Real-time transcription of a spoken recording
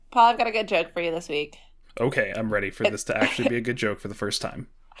Paul, I've got a good joke for you this week. Okay, I'm ready for this to actually be a good joke for the first time.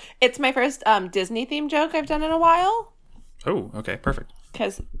 It's my first Disney-themed joke I've done in a while. Oh, okay, perfect.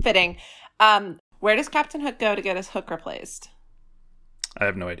 Because fitting. Where does Captain Hook go to get his hook replaced? I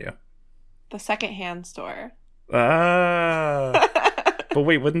have no idea. The second-hand store. Ah. But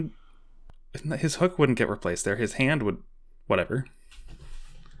wait, his hook wouldn't get replaced there. His hand would, whatever.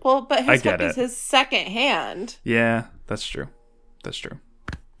 Well, but his hook is his second hand. Yeah, that's true. That's true.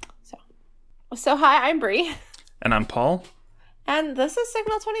 So hi, I'm Bree. And I'm Paul. And this is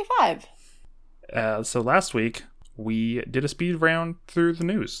Signal 25. So last week, we did a speed round through the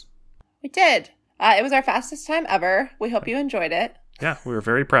news. We did. It was our fastest time ever. We hope you enjoyed it. Yeah, we were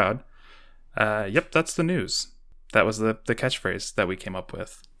very proud. Yep, that's the news. That was the catchphrase that we came up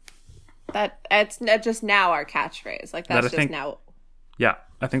with. It's just now our catchphrase. Like, that's just now. Yeah,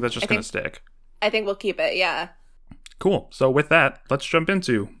 I think that's just going to stick. I think we'll keep it, yeah. Cool. So with that, let's jump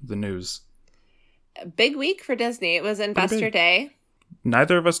into the news. A big week for Disney. It was Investor Day.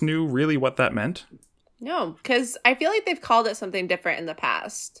 Neither of us knew really what that meant. No, because I feel like they've called it something different in the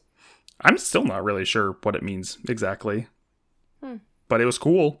past. I'm still not really sure what it means exactly. But it was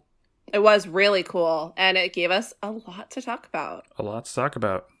cool. It was really cool, and it gave us a lot to talk about. A lot to talk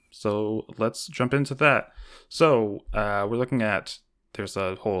about. So let's jump into that. So we're looking at, there's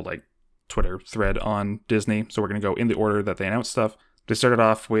a whole Twitter thread on Disney. So we're going to go in the order that they announced stuff. They started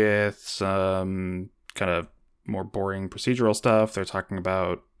off with some kind of more boring procedural stuff. They're talking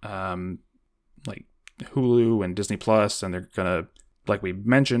about Hulu and Disney Plus, and they're going to, like we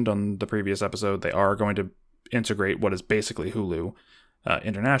mentioned on the previous episode, they are going to integrate what is basically Hulu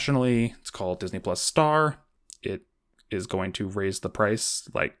internationally. It's called Disney Plus Star. It is going to raise the price,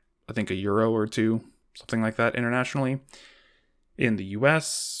 I think €1 or €2, something like that internationally. In the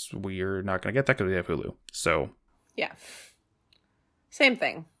US, we're not going to get that because we have Hulu. So yeah. Same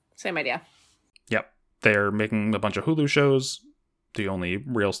thing. Same idea. Yep. They're making a bunch of Hulu shows. The only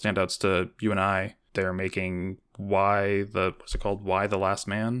real standouts to you and I, they're making what's it called? Why the Last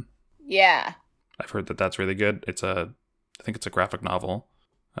Man? Yeah. I've heard that that's really good. I think it's a graphic novel.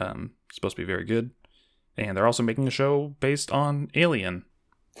 It's supposed to be very good. And they're also making a show based on Alien.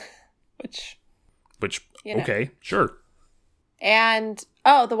 Which okay, sure. And,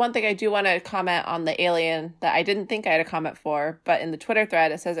 the one thing I do want to comment on the Alien that I didn't think I had a comment for, but in the Twitter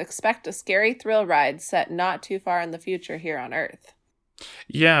thread, it says, expect a scary thrill ride set not too far in the future here on Earth.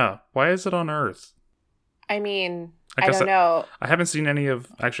 Yeah, why is it on Earth? I mean, I don't know. I haven't seen any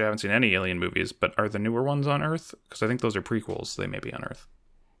Alien movies, but are the newer ones on Earth? Because I think those are prequels. So they may be on Earth.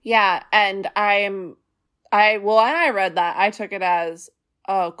 Yeah, and when I read that, I took it as,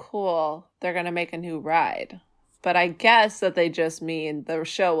 oh, cool, they're going to make a new ride. But I guess that they just mean the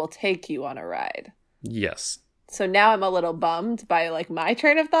show will take you on a ride. Yes. So now I'm a little bummed by my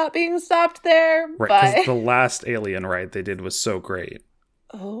train of thought being stopped there. Right, because the last Alien ride they did was so great.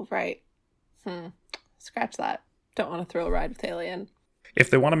 Oh, right. Scratch that. Don't want a thrill ride with Alien.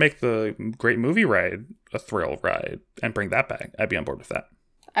 If they want to make the great movie ride a thrill ride and bring that back, I'd be on board with that.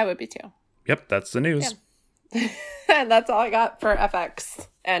 I would be too. Yep, that's the news. Yeah. And that's all I got for FX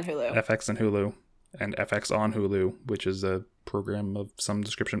and Hulu. FX and Hulu. And FX on Hulu, which is a program of some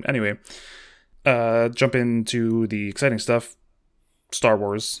description. Anyway, jump into the exciting stuff. Star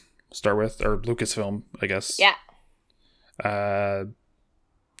Wars, start with, or Lucasfilm, I guess. Yeah.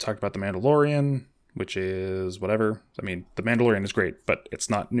 Talked about The Mandalorian, which is whatever. I mean, The Mandalorian is great, but it's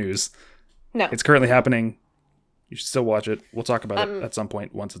not news. No. It's currently happening. You should still watch it. We'll talk about it at some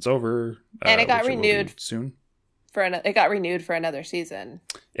point once it's over. And it got renewed soon. It got renewed for another season.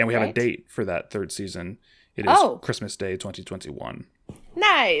 And we have a date for that third season. It is Christmas Day 2021.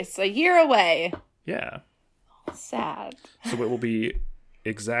 Nice. A year away. Yeah. Sad. So it will be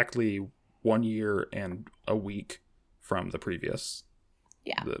exactly 1 year and a week from the previous.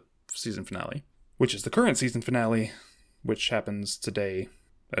 Yeah. The season finale. Which is the current season finale, which happens today,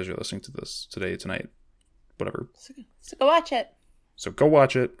 as you're listening to this. Today, tonight, whatever. So go watch it. So go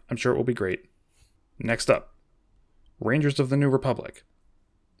watch it. I'm sure it will be great. Next up. Rangers of the New Republic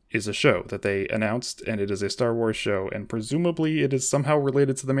is a show that they announced, and it is a Star Wars show, and presumably it is somehow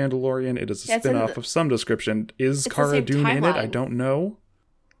related to The Mandalorian. It is a spin-off of some description. Is Cara Dune in it? I don't know.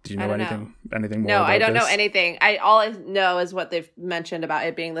 Do you know anything more about this? No, I don't know anything. All I know is what they've mentioned about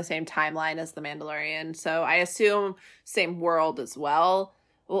it being the same timeline as The Mandalorian, so I assume same world as well.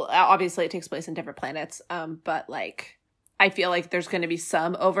 Well, obviously it takes place in different planets, but I feel like there's going to be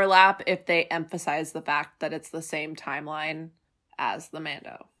some overlap if they emphasize the fact that it's the same timeline as the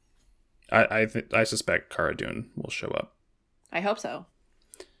Mando. I suspect Cara Dune will show up. I hope so.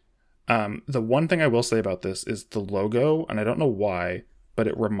 The one thing I will say about this is the logo, and I don't know why, but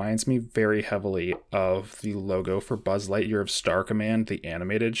it reminds me very heavily of the logo for Buzz Lightyear of Star Command, the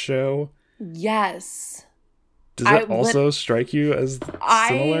animated show. Yes. Does it also strike you as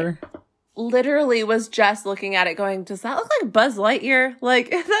similar? I literally was just looking at it going, does that look like Buzz Lightyear?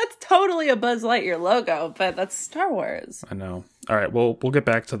 Like, that's totally a Buzz Lightyear logo, but that's Star Wars. I know. All right, well, we'll get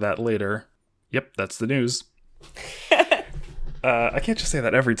back to that later. Yep, that's the news. I can't just say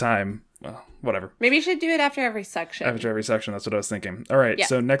that every time. Well, whatever. Maybe you should do it after every section. After every section, that's what I was thinking. All right,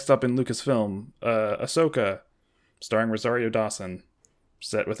 So next up in Lucasfilm, Ahsoka, starring Rosario Dawson,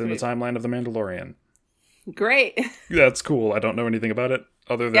 set within the timeline of The Mandalorian. Great. That's cool. I don't know anything about it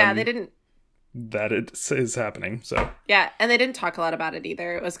other than they didn't. That it is happening. So yeah, and they didn't talk a lot about it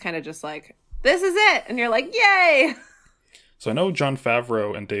either. It was kind of just like, this is it, and you're like, yay! So I know Jon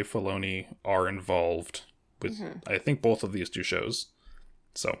Favreau and Dave Filoni are involved with, I think, both of these two shows.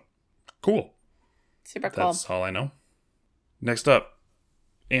 So, cool. Super cool. That's all I know. Next up,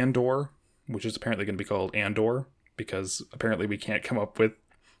 Andor, which is apparently going to be called Andor, because apparently we can't come up with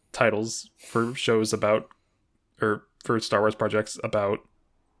titles for shows about, or for Star Wars projects about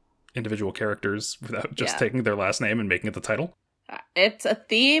individual characters without just taking their last name and making it the title. It's a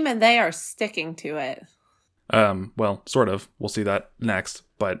theme, and they are sticking to it. Well, sort of. We'll see that next.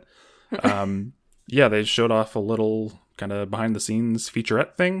 But, yeah, they showed off a little kind of behind-the-scenes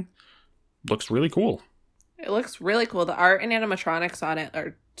featurette thing. Looks really cool. It looks really cool. The art and animatronics on it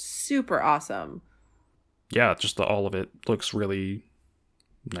are super awesome. Yeah, just all of it looks really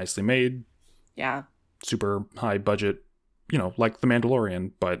nicely made. Yeah. Super high budget, like The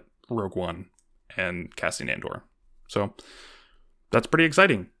Mandalorian, but Rogue One and Cassian Andor. So, that's pretty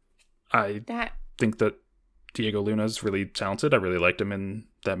exciting. I think that Diego Luna's really talented. I really liked him in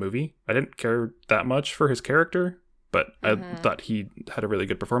that movie. I didn't care that much for his character, but I thought he had a really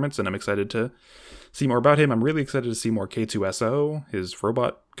good performance, and I'm excited to see more about him. I'm really excited to see more K2SO, his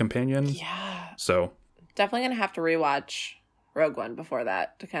robot companion. Yeah. So definitely going to have to rewatch Rogue One before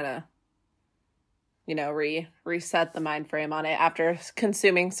that to kind of, reset the mind frame on it after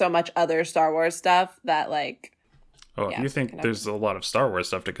consuming so much other Star Wars stuff that, like... Oh, if you think there's a lot of Star Wars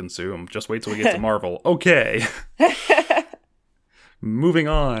stuff to consume, just wait till we get to Marvel. Okay. Moving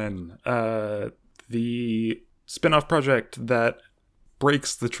on. The spin-off project that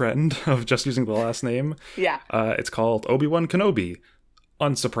breaks the trend of just using the last name. Yeah. It's called Obi-Wan Kenobi.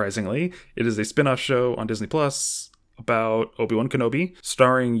 Unsurprisingly, it is a spin-off show on Disney Plus about Obi-Wan Kenobi,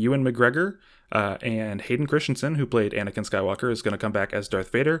 starring Ewan McGregor. And Hayden Christensen, who played Anakin Skywalker, is going to come back as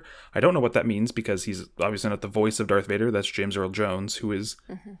Darth Vader. I don't know what that means because he's obviously not the voice of Darth Vader. That's James Earl Jones, who is,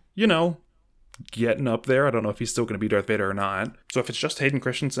 getting up there. I don't know if he's still going to be Darth Vader or not. So if it's just Hayden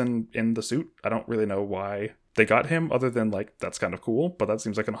Christensen in the suit, I don't really know why they got him, other than, that's kind of cool. But that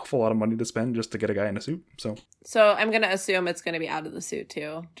seems like an awful lot of money to spend just to get a guy in a suit. So I'm going to assume it's going to be out of the suit,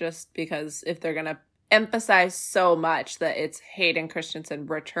 too. Just because if they're going to emphasize so much that it's Hayden Christensen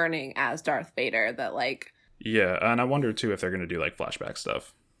returning as Darth Vader that yeah, and I wonder too if they're gonna do flashback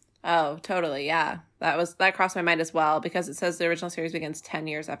stuff. Oh, totally, yeah. That crossed my mind as well, because it says the original series begins 10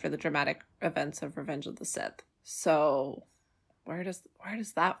 years after the dramatic events of Revenge of the Sith. So where does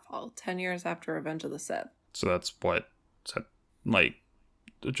that fall? 10 years after Revenge of the Sith. So that's what,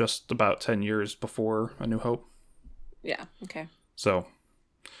 just about 10 years before A New Hope. Yeah, okay. So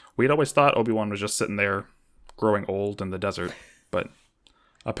we'd always thought Obi-Wan was just sitting there growing old in the desert, but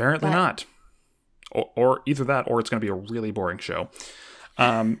apparently not. Or either that, or it's going to be a really boring show.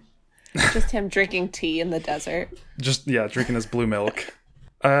 Just him drinking tea in the desert. Drinking his blue milk.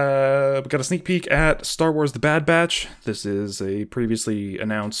 We got a sneak peek at Star Wars The Bad Batch. This is a previously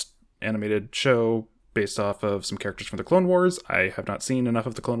announced animated show based off of some characters from the Clone Wars. I have not seen enough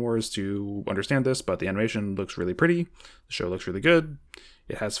of the Clone Wars to understand this, but the animation looks really pretty. The show looks really good.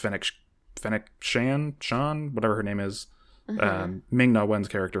 It has Fennec Shan, whatever her name is. Ming-Na Wen's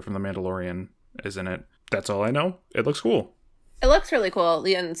character from The Mandalorian is in it. That's all I know. It looks cool. It looks really cool.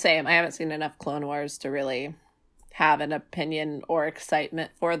 And same, I haven't seen enough Clone Wars to really have an opinion or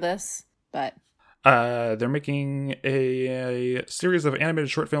excitement for this, but... They're making a series of animated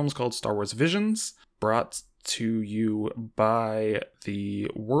short films called Star Wars Visions, brought to you by the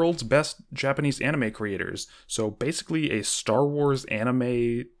world's best Japanese anime creators. So basically a Star Wars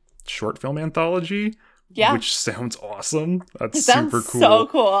anime short film anthology, which sounds awesome. That's super cool. So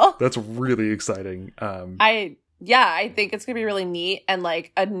cool. That's really exciting. I think it's gonna be really neat, and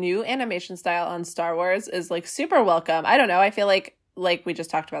a new animation style on Star Wars is super welcome. I don't know. I feel like we just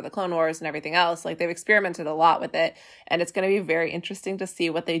talked about the Clone Wars and everything else. They've experimented a lot with it, and it's gonna be very interesting to see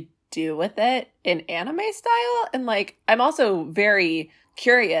what they do with it in anime style. And I'm also very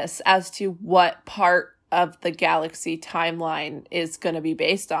curious as to what part of the galaxy timeline is going to be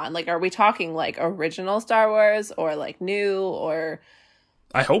based on? Like, are we talking like original Star Wars or like new or?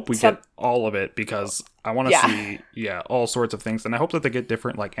 I hope we get all of it because I want to see, all sorts of things. And I hope that they get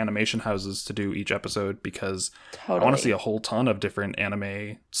different like animation houses to do each episode because I want to see a whole ton of different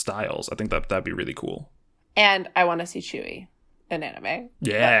anime styles. I think that'd be really cool. And I want to see Chewie in anime.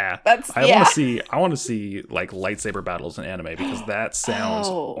 Yeah. I want to see like lightsaber battles in anime because that sounds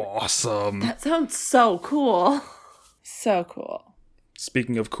awesome. That sounds so cool. So cool.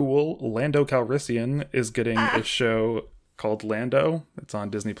 Speaking of cool, Lando Calrissian is getting a show called Lando. It's on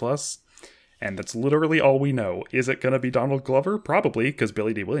Disney Plus, and that's literally all we know. Is it going to be Donald Glover? Probably, because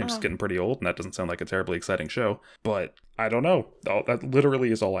Billy D. Williams is getting pretty old, and that doesn't sound like a terribly exciting show. But I don't know. That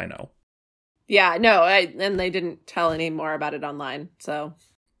literally is all I know. Yeah, no, and they didn't tell any more about it online. So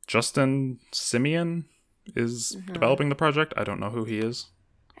Justin Simeon is developing the project. I don't know who he is.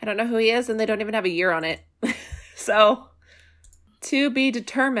 I don't know who he is, and they don't even have a year on it. So to be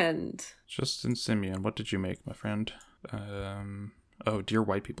determined. Justin Simeon, what did you make, my friend? Dear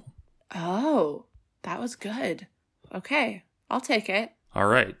White People. Oh, that was good. Okay, I'll take it. All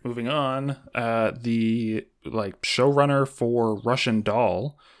right, moving on. The showrunner for Russian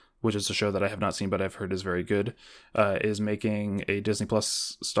Doll, which is a show that I have not seen but I've heard is very good, is making a Disney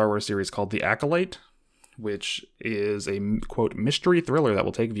Plus Star Wars series called The Acolyte, which is a, quote, mystery thriller that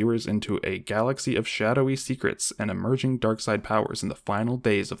will take viewers into a galaxy of shadowy secrets and emerging dark side powers in the final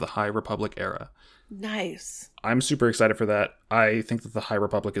days of the High Republic era. Nice. I'm super excited for that. I think that the High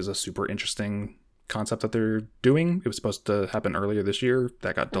Republic is a super interesting concept that they're doing. It was supposed to happen earlier this year.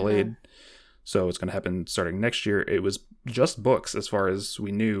 That got delayed. So it's going to happen starting next year. It was just books as far as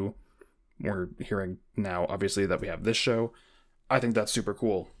we knew. We're hearing now, obviously, that we have this show. I think that's super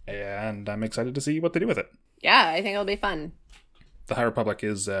cool. And I'm excited to see what they do with it. Yeah, I think it'll be fun. The High Republic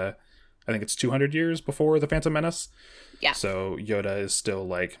is, I think it's 200 years before The Phantom Menace. Yeah. So Yoda is still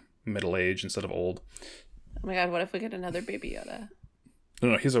like middle age instead of old. Oh my god, what if we get another baby Yoda?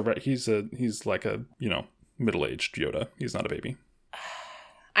 No, he's like a, middle-aged Yoda. He's not a baby.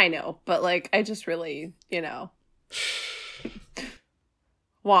 I know, but like I just really,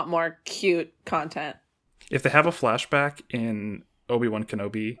 want more cute content. If they have a flashback in Obi-Wan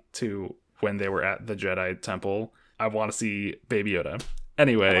Kenobi to when they were at the Jedi Temple, I want to see Baby Yoda.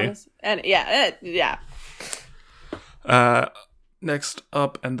 Anyway. And yeah. Next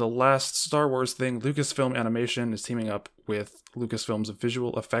up, and the last Star Wars thing, Lucasfilm Animation is teaming up with Lucasfilm's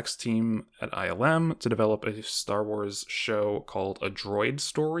visual effects team at ILM to develop a Star Wars show called A Droid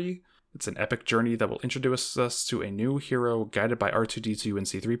Story. It's an epic journey that will introduce us to a new hero guided by R2-D2 and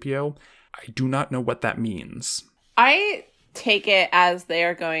C-3PO. I do not know what that means. I take it as they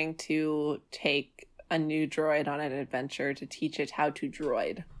are going to take a new droid on an adventure to teach it how to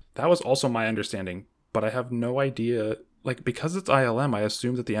droid. That was also my understanding, but I have no idea. Because it's ILM, I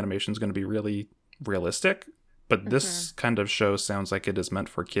assume that the animation is going to be really realistic, but this kind of show sounds like it is meant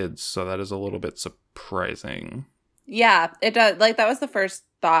for kids, so that is a little bit surprising. Yeah, it does. Like, that was the first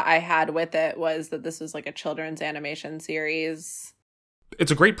thought I had with it, was that this was like a children's animation series.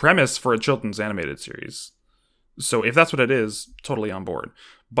 It's a great premise for a children's animated series. So if that's what it is, totally on board.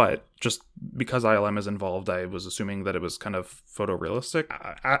 But just because ILM is involved, I was assuming that it was kind of photorealistic.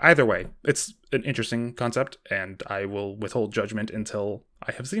 Either way, it's an interesting concept, and I will withhold judgment until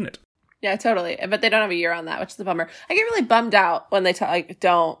I have seen it. Yeah, totally. But they don't have a year on that, which is a bummer. I get really bummed out when they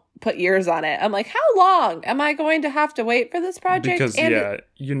don't put years on it. I'm like, how long am I going to have to wait for this project? Because,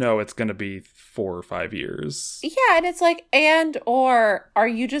 it's going to be 4 or 5 years. Yeah, and it's like, or are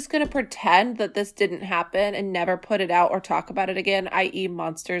you just going to pretend that this didn't happen and never put it out or talk about it again, i.e.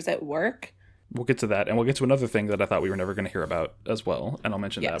 Monsters at Work? We'll get to that, and we'll get to another thing that I thought we were never going to hear about as well, and I'll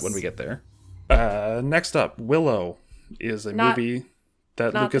mention that when we get there. Next up, Willow is a movie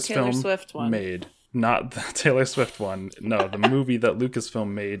that Lucasfilm made. Not the Taylor Swift one. No, the movie that Lucasfilm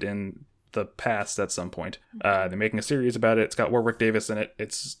made in the past at some point. They're making a series about it. It's got Warwick Davis in it.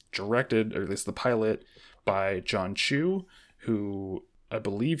 It's directed, or at least the pilot, by John Chu, who I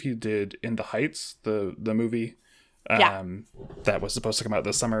believe he did In the Heights, the movie. That was supposed to come out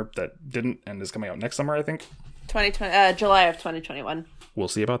this summer. That didn't, and is coming out next summer, I think. July of 2021. We'll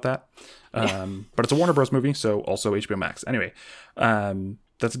see about that. But it's a Warner Bros. Movie, so also HBO Max. Anyway,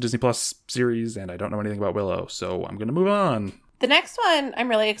 that's a Disney Plus series, and I don't know anything about Willow, so I'm going to move on. The next one I'm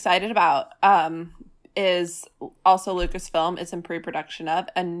really excited about is also Lucasfilm. It's in pre-production of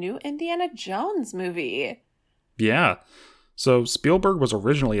a new Indiana Jones movie. Yeah. So Spielberg was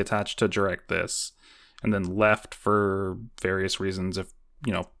originally attached to direct this, and then left for various reasons.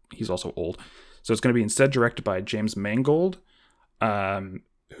 He's also old. So it's going to be instead directed by James Mangold,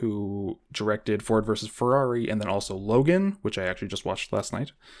 who directed Ford versus Ferrari and then also Logan, which I actually just watched last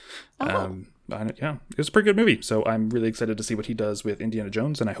night. Yeah, it was a pretty good movie. So I'm really excited to see what he does with Indiana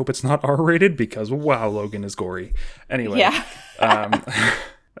Jones, and I hope it's not R-rated because wow, Logan is gory. Anyway, Yeah.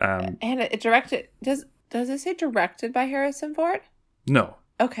 and it directed. Does it say directed by Harrison Ford? no,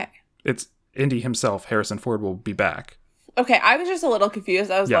 Okay. it's Indy himself. Harrison Ford will be back. Okay, I was just a little confused.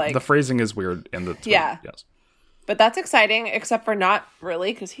 I was like, the phrasing is weird in the tweet. Yeah. Yes, but that's exciting, except for not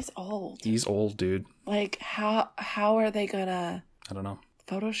really, because he's old. he's old, dude. Like, how are they gonna I don't know.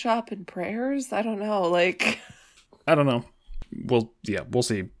 Photoshop and prayers? I don't know. Like, I don't know. We'll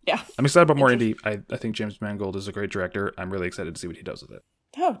see. yeah. I'm excited about more Indy. I think James Mangold is a great director. I'm really excited to see what he does with it.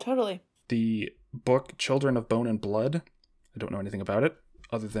 Oh, totally. The book Children of Bone and Blood, I don't know anything about it,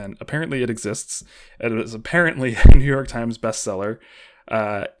 other than apparently it exists. It is apparently a New York Times bestseller,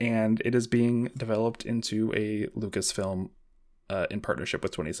 and it is being developed into a Lucasfilm in partnership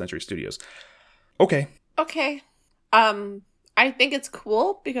with 20th Century Studios. Okay. I think it's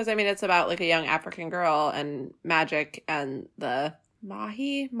cool because, I mean, it's about, like, a young African girl and magic and the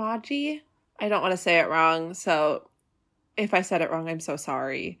Magi? I don't want to say it wrong, so if I said it wrong, I'm so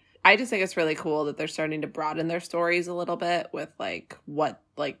sorry. I just think it's really cool that they're starting to broaden their stories a little bit with, like, what,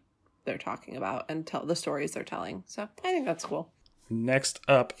 like, they're talking about and tell the stories they're telling. So I think that's cool. Next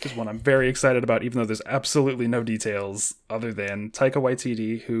up is one I'm very excited about, even though there's absolutely no details other than Taika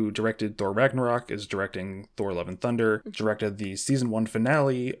Waititi, who directed Thor Ragnarok, is directing Thor Love and Thunder, directed the season 1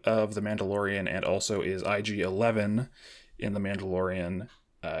 finale of The Mandalorian, and also is IG-11 in The Mandalorian.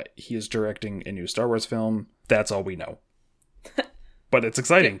 He is directing a new Star Wars film. That's all we know. But it's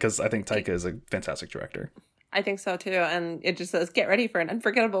exciting because I think Taika is a fantastic director. I think so too, and it just says, get ready for an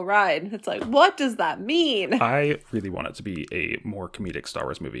unforgettable ride. It's like, what does that mean? I really want it to be a more comedic Star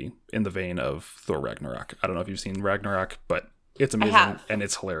Wars movie in the vein of Thor Ragnarok. I don't know if you've seen Ragnarok, but it's amazing and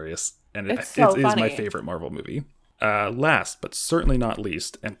it's hilarious. And it is my favorite Marvel movie. Last, but certainly not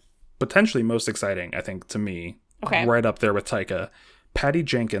least, and potentially most exciting, I think, to me, right up there with Taika, Patty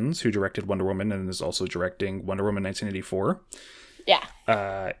Jenkins, who directed Wonder Woman and is also directing Wonder Woman 1984. Yeah.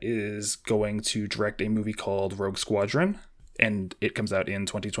 Is going to direct a movie called Rogue Squadron, and it comes out in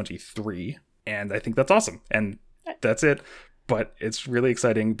 2023, and I think that's awesome, and that's it. But it's really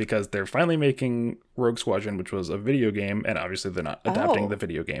exciting because they're finally making Rogue Squadron, which was a video game, and obviously they're not adapting the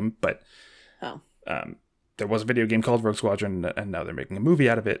video game, but there was a video game called Rogue Squadron, and now they're making a movie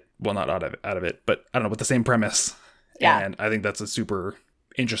out of it. Well, not out of it, but I don't know, with the same premise. Yeah. And I think that's a super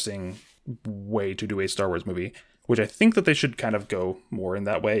interesting way to do a Star Wars movie, which I think that they should kind of go more in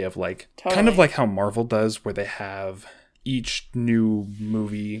that way of like, kind of like how Marvel does, where they have each new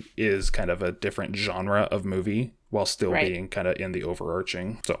movie is kind of a different genre of movie while still being kind of in the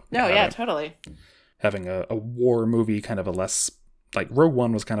overarching. So totally. Having a war movie, kind of a less, like Rogue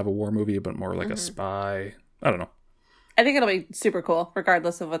One was kind of a war movie, but more like a spy. I don't know. I think it'll be super cool,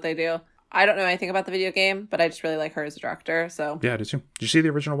 regardless of what they do. I don't know anything about the video game, but I just really like her as a director. So yeah, I do too. Did you see the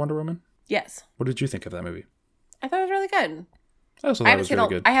original Wonder Woman? Yes. What did you think of that movie? I thought it was really good. I also thought it was really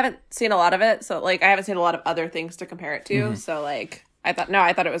good. I haven't seen a lot of it, so like I haven't seen a lot of other things to compare it to. So like I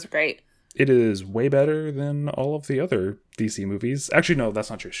thought it was great. It is way better than all of the other DC movies. Actually, no, that's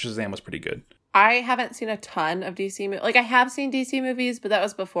not true. Shazam was pretty good. I haven't seen a ton of DC movies. Like I have seen DC movies, but that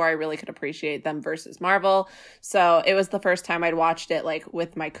was before I really could appreciate them versus Marvel. So it was the first time I'd watched it like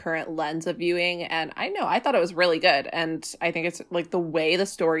with my current lens of viewing, and I thought it was really good. And I think it's like the way the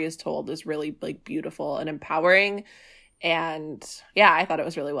story is told is really like beautiful and empowering. And yeah, I thought it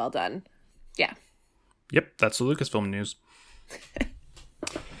was really well done. Yeah. Yep, that's the Lucasfilm news.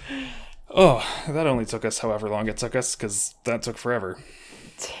 Oh, that only took us however long it took us, because that took forever.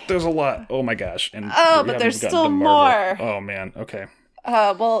 There's a lot. Oh my gosh. And but there's still more. Oh man. Okay.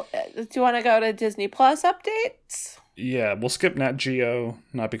 Well, do you want to go to Disney Plus updates? Yeah, we'll skip Nat Geo,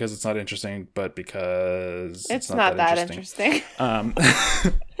 not because it's not interesting, but because it's not that interesting.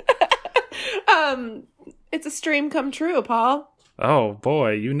 It's a stream come true, Paul. Oh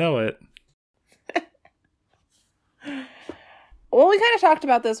boy, you know it. Well, we kind of talked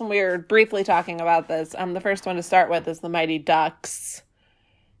about this when we were briefly talking about this. The first one to start with is the Mighty Ducks.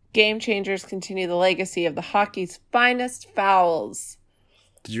 Game Changers continue the legacy of the hockey's finest fouls.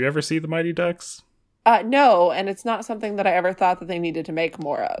 Did you ever see the Mighty Ducks? No, and it's not something that I ever thought that they needed to make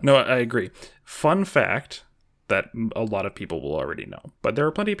more of. No, I agree. Fun fact that a lot of people will already know, but there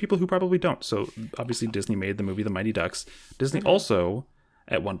are plenty of people who probably don't. So obviously Disney made the movie The Mighty Ducks. Disney also,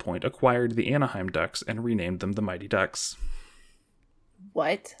 at one point, acquired the Anaheim Ducks and renamed them the Mighty Ducks.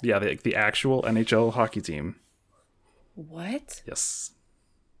 What? Yeah, the actual NHL hockey team. What? Yes.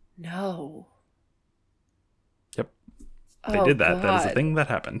 No. Yep. They Oh, did that. That is a God. thing that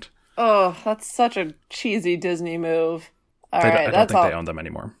happened. Oh, that's such a cheesy Disney move. All I right, don't that's think all. they own them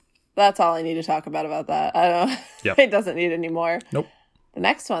anymore. That's all I need to talk about that. I don't. Yep. It doesn't need any more. Nope. The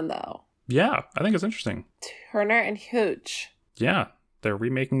next one, though, Yeah, I think it's interesting. Turner and Hooch. Yeah, they're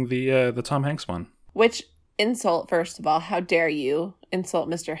remaking the Tom Hanks one. Which insult, first of all? How dare you insult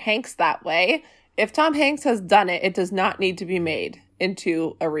Mr. Hanks that way? If Tom Hanks has done it, it does not need to be made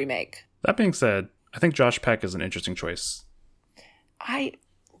into a remake. That being said, I think Josh Peck is an interesting choice.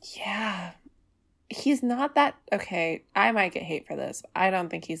 Yeah. He's not that, okay, I might get hate for this. I don't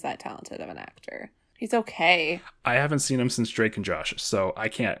think he's that talented of an actor. He's okay. I haven't seen him since Drake and Josh, so I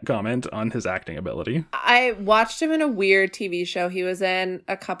can't comment on his acting ability. I watched him in a weird TV show he was in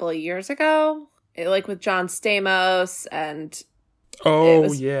a couple of years ago, like with John Stamos, and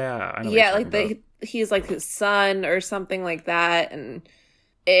Oh, yeah. I know what yeah, you're like talking about. he's like his son or something like that, and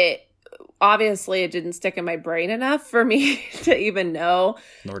it obviously it didn't stick in my brain enough for me to even know,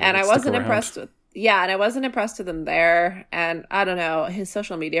 Nor did and it I stick wasn't around. impressed with. Yeah, and I wasn't impressed with him there, and I don't know, his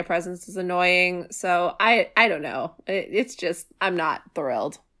social media presence is annoying, so I don't know. It's just, I'm not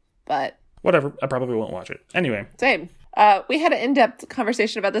thrilled, but Whatever. I probably won't watch it. Anyway, same. We had an in-depth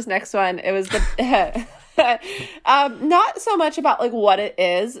conversation about this next one. It was the not so much about like what it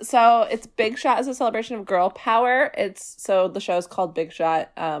is. So it's Big Shot as a celebration of girl power. The show is called Big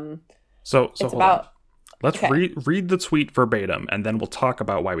Shot. so It's hold about on. Let's read the tweet verbatim, and then we'll talk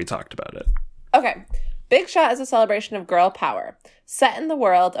about why we talked about it. Okay. Big Shot is a celebration of girl power, set in the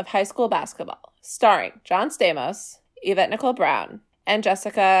world of high school basketball, starring John Stamos, Yvette Nicole Brown, and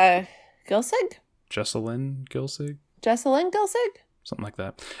Jessica Gilsig? Jessalyn Gilsig? Jessalyn Gilsig? Something like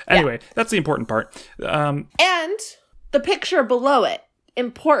that. Anyway, that's the important part. And the picture below it,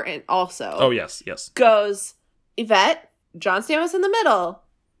 important also. Oh, yes. Goes Yvette, John Stamos in the middle,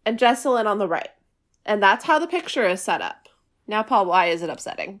 and Jessalyn on the right. And that's how the picture is set up. Now, Paul, why is it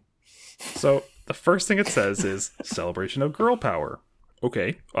upsetting? So the first thing it says is celebration of girl power.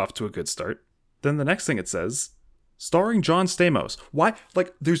 Okay, off to a good start. Then the next thing it says, starring John Stamos. Why?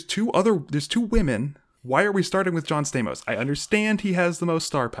 Like, there's two women. Why are we starting with John Stamos? I understand he has the most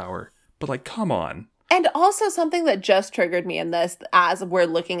star power, but like, come on. And also something that just triggered me in this, as we're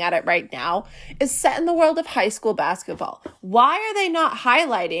looking at it right now, is set in the world of high school basketball. Why are they not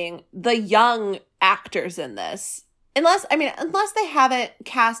highlighting the young actors in this? Unless they haven't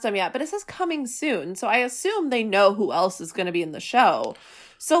cast them yet, but it says coming soon. So I assume they know who else is going to be in the show.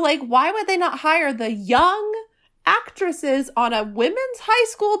 So like, why would they not hire the young actresses on a women's high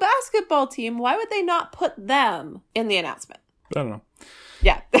school basketball team? Why would they not put them in the announcement? I don't know.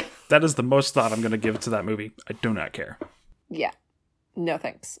 Yeah. That is the most thought I'm going to give to that movie. I do not care. Yeah. No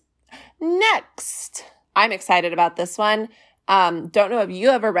thanks. Next. I'm excited about this one. Don't know if you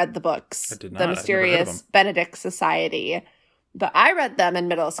ever read the books. I did not. The I've never heard of Mysterious them. Benedict Society. But I read them in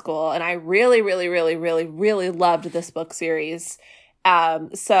middle school, and I really, really, really, really, really loved this book series.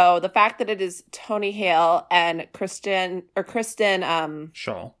 So the fact that it is Tony Hale and Kristen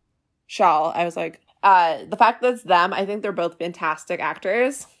Shaw. I was like, the fact that it's them, I think they're both fantastic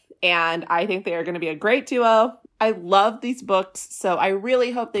actors, and I think they are going to be a great duo. I love these books, so I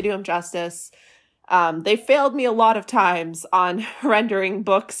really hope they do them justice. They failed me a lot of times on rendering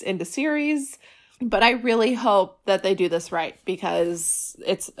books into series, but I really hope that they do this right, because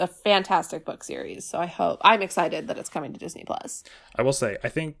it's a fantastic book series. So I'm excited that it's coming to Disney Plus. I will say, I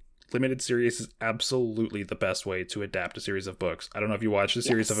think limited series is absolutely the best way to adapt a series of books. I don't know if you watched the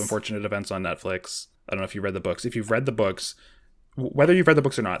series of Unfortunate Events on Netflix. I don't know if you read the books. If you've read the books, whether you've read the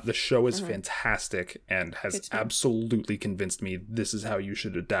books or not, the show is fantastic and has absolutely convinced me this is how you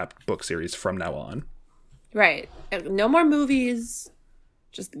should adapt book series from now on. Right. No more movies,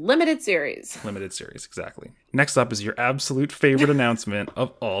 just limited series. Limited series, exactly. Next up is your absolute favorite announcement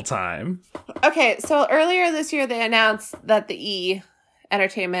of all time. Okay, so earlier this year they announced that the E!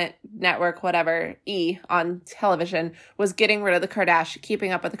 Entertainment Network, whatever, E! On television, was getting rid of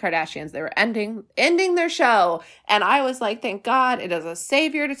Keeping Up with the Kardashians. They were ending their show. And I was like, thank God, it is a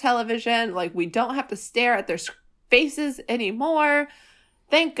savior to television. Like, we don't have to stare at their faces anymore.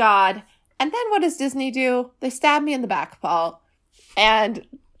 Thank God. And then what does Disney do? They stab me in the back, Paul. And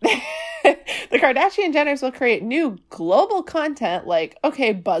the Kardashian Jenners will create new global content like,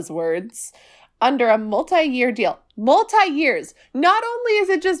 okay, buzzwords, under a multi-year deal. Multi-years. Not only is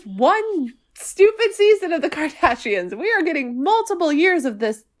it just one stupid season of the Kardashians, we are getting multiple years of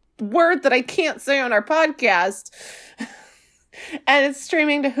this word that I can't say on our podcast. And it's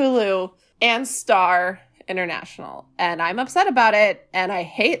streaming to Hulu and Star International. And I'm upset about it. And I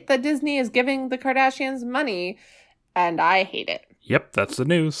hate that Disney is giving the Kardashians money. And I hate it. Yep, that's the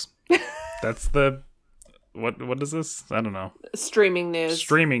news. That's the What is this? I don't know. Streaming news.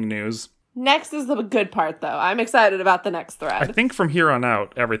 Streaming news. Next is the good part, though. I'm excited about the next thread. I think from here on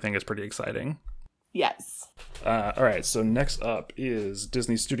out, everything is pretty exciting. Yes. All right, so next up is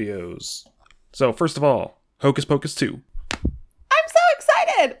Disney Studios. So first of all, Hocus Pocus 2. I'm so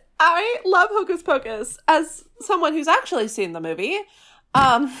excited. I love Hocus Pocus. As someone who's actually seen the movie,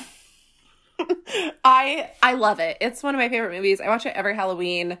 I love it. It's one of my favorite movies. I watch it every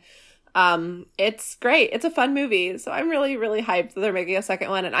Halloween. It's great. It's a fun movie. So I'm really, really hyped that they're making a second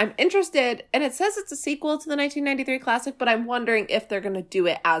one. And I'm interested, and it says it's a sequel to the 1993 classic, but I'm wondering if they're going to do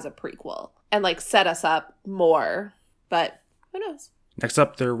it as a prequel and like set us up more. But who knows? Next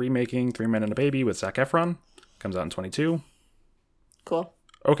up, they're remaking Three Men and a Baby with Zac Efron. Comes out in 22. Cool.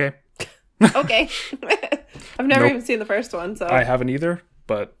 Okay. Okay. I've never Nope. even seen the first one, so I haven't either,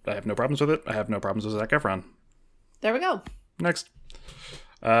 but I have no problems with it. I have no problems with Zac Efron. there we go. Next.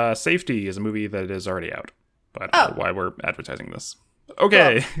 Safety is a movie that is already out. But I don't know why we're advertising this.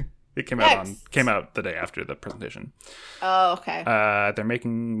 Okay. Cool. It came out the day after the presentation. Oh, okay. They're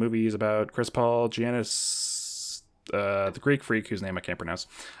making movies about Chris Paul, Giannis, the Greek freak whose name I can't pronounce,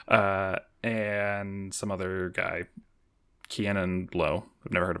 and some other guy, Keanu Lowe.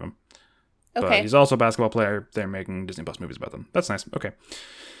 I've never heard of him. Okay. But he's also a basketball player. They're making Disney Plus movies about them. That's nice. Okay.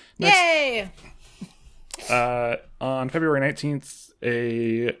 Next. Yay! On February 19th,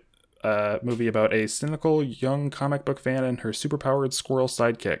 a movie about a cynical young comic book fan and her superpowered squirrel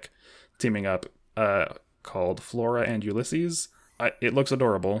sidekick teaming up called Flora and Ulysses. It looks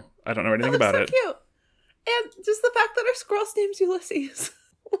adorable. I don't know anything about it. Cute. And just the fact that our squirrel's name's Ulysses.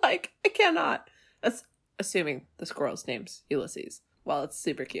 Like, I cannot. Assuming the squirrel's name's Ulysses. Well, it's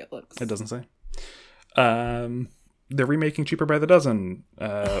super cute. Looks. It doesn't say. They're remaking Cheaper by the Dozen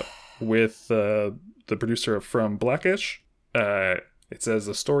with the producer from Blackish. It says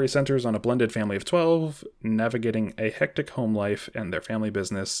the story centers on a blended family of 12 navigating a hectic home life and their family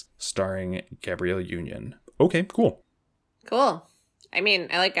business, starring Gabrielle Union. Okay, cool. Cool. I mean,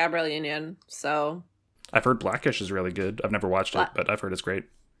 I like Gabrielle Union, so. I've heard Blackish is really good. I've never watched it, but I've heard it's great.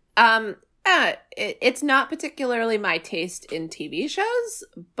 It's not particularly my taste in TV shows,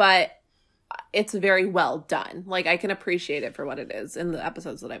 but it's very well done. Like, I can appreciate it for what it is in the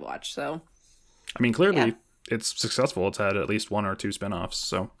episodes that I've watched, so. I mean, clearly it's successful. It's had at least 1 or 2 spinoffs,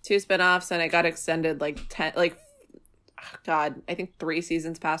 so. 2 spinoffs, and it got extended like 10, like, oh God, I think 3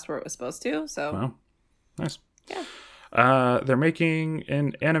 seasons past where it was supposed to, so. Wow. Nice. Yeah. They're making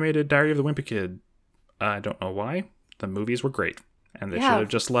an animated Diary of the Wimpy Kid. I don't know why. The movies were great, and they should have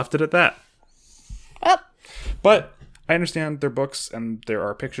just left it at that. Well. But I understand they're books, and there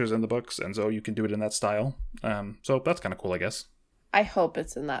are pictures in the books, and so you can do it in that style. So that's kind of cool, I guess. I hope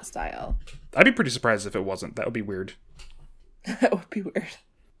it's in that style. I'd be pretty surprised if it wasn't. That would be weird. That would be weird.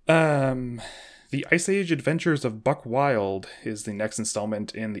 The Ice Age Adventures of Buck Wild is the next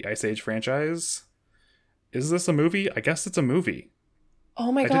installment in the Ice Age franchise. Is this a movie? I guess it's a movie.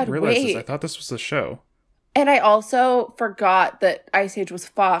 Oh my God, I didn't realize wait. this. I thought this was a show. And I also forgot that Ice Age was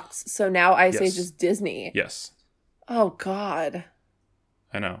Fox, so now Ice Age is Disney. Yes. Oh, God.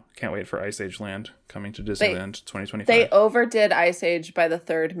 I know. Can't wait for Ice Age Land coming to Disneyland 2025. They overdid Ice Age by the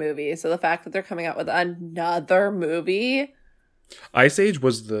 3rd movie, so the fact that they're coming out with another movie... Ice Age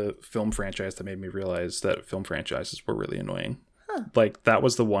was the film franchise that made me realize that film franchises were really annoying. Huh. Like, that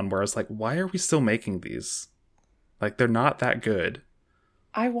was the one where I was like, why are we still making these? Like, they're not that good.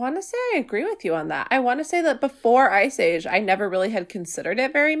 I want to say I agree with you on that. I want to say that before Ice Age, I never really had considered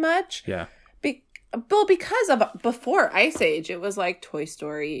it very much. Yeah. Because of before Ice Age, it was like Toy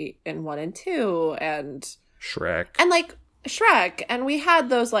Story and 1 and 2 and... Shrek. And like Shrek. And we had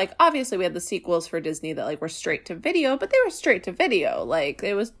those, like, obviously we had the sequels for Disney that like were straight to video, but they were straight to video. Like,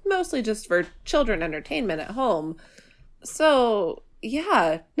 it was mostly just for children entertainment at home. So,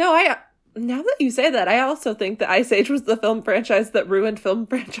 yeah. No, now that you say that, I also think that Ice Age was the film franchise that ruined film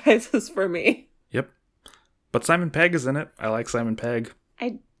franchises for me. Yep. But Simon Pegg is in it. I like Simon Pegg.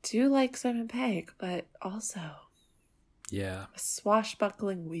 I do like Simon Pegg, but also... Yeah. A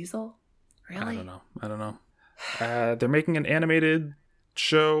swashbuckling weasel? Really? I don't know. They're making an animated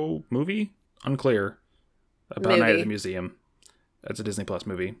movie? Unclear. About Night at the Museum. It's a Disney Plus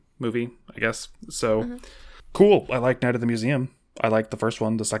movie, I guess. So, cool. I like Night at the Museum. I like the first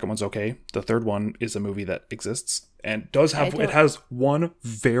one. The second one's okay. The third one is a movie that exists and it has one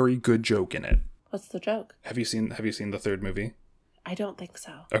very good joke in it. What's the joke? Have you seen the third movie? I don't think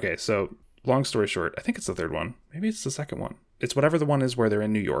so. Okay, so long story short, I think it's the third one. Maybe it's the second one. It's whatever the one is where they're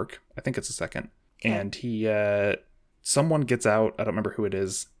in New York. I think it's the second. Okay. And someone gets out. I don't remember who it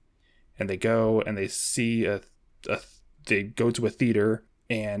is. And they go and they see they go to a theater,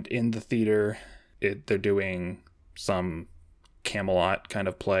 and in the theater they're doing some Camelot kind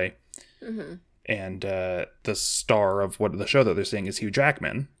of play. Mm-hmm. And the star of the show that they're seeing is Hugh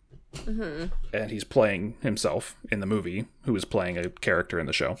Jackman. Mm-hmm. And he's playing himself in the movie, who is playing a character in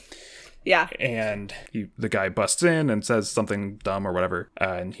the show. Yeah. And the guy busts in and says something dumb or whatever.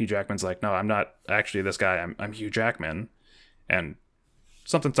 And Hugh Jackman's like, no, I'm not actually this guy. I'm Hugh Jackman. And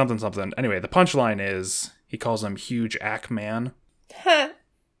something. Anyway, the punchline is he calls him Huge Ackman. That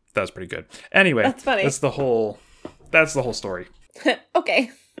was pretty good. Anyway, that's funny. That's the whole story.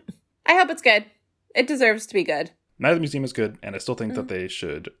 Okay. I hope it's good. It deserves to be good. Night of the Museum is good, and I still think that they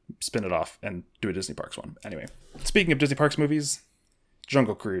should spin it off and do a Disney Parks one. Anyway, speaking of Disney Parks movies,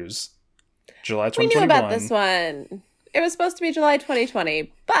 Jungle Cruise, July 2021. We knew about this one. It was supposed to be July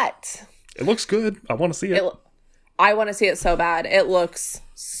 2020, but it looks good. I want to see it. I want to see it so bad. It looks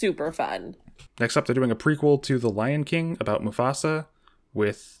super fun. Next up, they're doing a prequel to The Lion King about Mufasa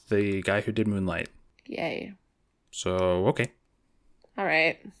with the guy who did Moonlight. Yay. So, okay. All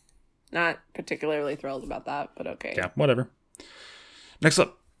right. Not particularly thrilled about that, but okay. Yeah, whatever. Next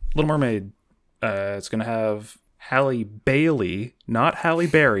up, Little Mermaid. It's going to have Halle Bailey, not Halle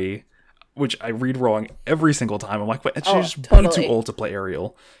Berry, which I read wrong every single time. I'm like, what? She's way too old to play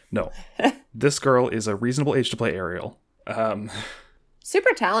Ariel. No. This girl is a reasonable age to play Ariel.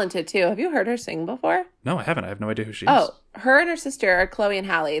 Super talented, too. Have you heard her sing before? No, I haven't. I have no idea who she is. Oh, her and her sister are Chloe and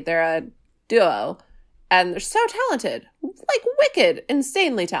Halle. They're a duo. And they're so talented. Like, wicked.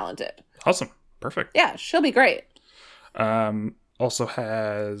 Insanely talented. Awesome. Perfect. Yeah, she'll be great. Also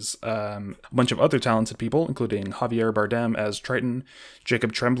has a bunch of other talented people, including Javier Bardem as Triton,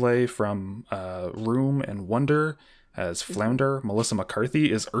 Jacob Tremblay from Room and Wonder as Flounder, Melissa McCarthy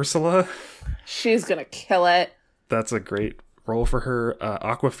is Ursula. She's gonna kill it. That's a great role for her.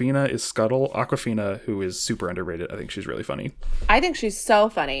 Aquafina is Scuttle. Aquafina, who is super underrated. I think she's really funny. I think she's so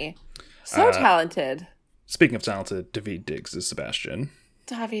funny. So talented. Speaking of talented, Daveed Diggs is Sebastian.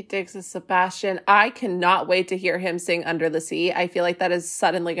 Daveed Diggs is Sebastian. I cannot wait to hear him sing Under the Sea. I feel like that is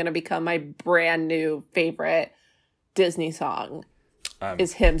suddenly going to become my brand new favorite Disney song,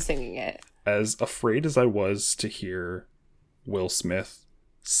 is him singing it. As afraid as I was to hear Will Smith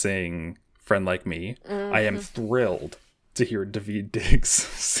sing Friend Like Me, I am thrilled to hear Daveed Diggs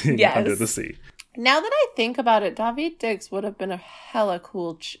sing Under the Sea. Now that I think about it, Daveed Diggs would have been a hella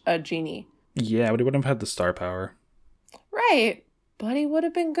cool genie. Yeah, but he wouldn't have had the star power. Right. But he would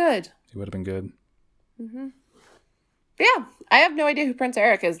have been good. He would have been good. Mm-hmm. Yeah. I have no idea who Prince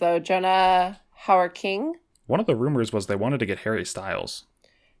Eric is, though. Jonah Hauer-King? One of the rumors was they wanted to get Harry Styles.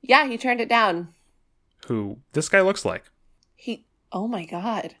 Yeah, he turned it down. Who this guy looks like. Oh my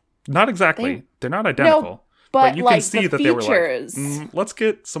God. Not exactly. They're not identical. No, but you like can see the that features. They were like, let's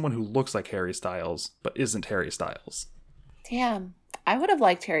get someone who looks like Harry Styles, but isn't Harry Styles. Damn. I would have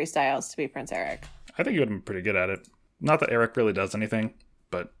liked Harry Styles to be Prince Eric. I think he would have been pretty good at it. Not that Eric really does anything,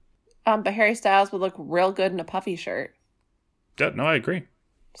 but... But Harry Styles would look real good in a puffy shirt. Yeah, no, I agree.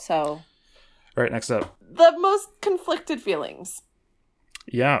 So... All right, next up. The most conflicted feelings.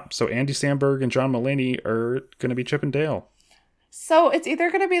 Yeah, so Andy Samberg and John Mulaney are going to be Chip and Dale. So it's either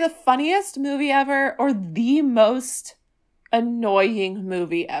going to be the funniest movie ever or the most annoying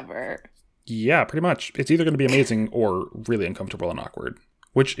movie ever. Yeah, pretty much. It's either going to be amazing or really uncomfortable and awkward.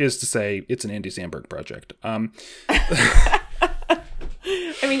 Which is to say, it's an Andy Samberg project. I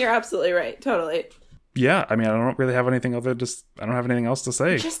mean, you're absolutely right. Totally. Yeah, I mean, I don't really have anything other to... I don't have anything else to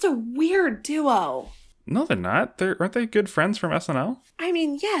say. Just a weird duo. No, they're not. Aren't they good friends from SNL? I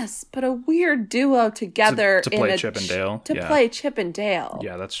mean, yes, but a weird duo together to play Chip and Dale. Play Chip and Dale.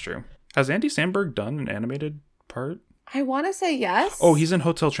 Yeah, that's true. Has Andy Samberg done an animated part? I want to say yes. Oh, he's in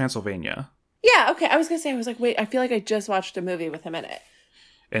Hotel Transylvania. Yeah, okay. I was going to say, I was like, wait, I feel like I just watched a movie with him in it.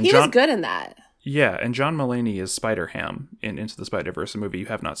 And he was good in that. Yeah, and John Mulaney is Spider-Ham in Into the Spider-Verse, a movie you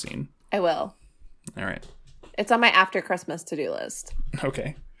have not seen. I will. All right. It's on my after Christmas to-do list.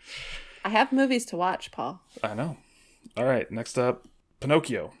 Okay. I have movies to watch, Paul. I know. All right, next up,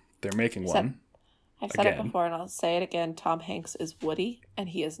 Pinocchio. They're making one. I've said it before, and I'll say it again. Tom Hanks is Woody, and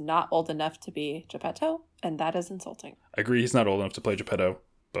he is not old enough to be Geppetto, and that is insulting. I agree, he's not old enough to play Geppetto,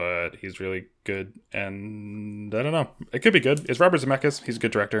 but he's really good, and I don't know. It could be good. It's Robert Zemeckis. He's a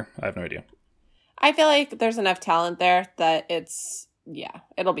good director. I have no idea. I feel like there's enough talent there that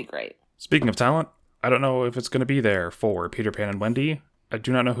it'll be great. Speaking of talent, I don't know if it's going to be there for Peter Pan and Wendy. I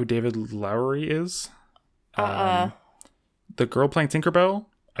do not know who David Lowery is. The girl playing Tinkerbell,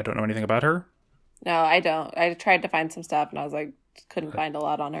 I don't know anything about her. No, I don't. I tried to find some stuff, and I was like, couldn't find a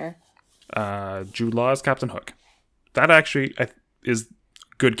lot on her. Jude Law is Captain Hook. That actually is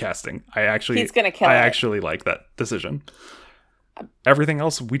good casting. He's gonna kill it. I actually like that decision. Everything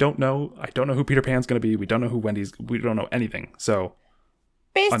else, we don't know. I don't know who Peter Pan's going to be. We don't know who we don't know anything. So,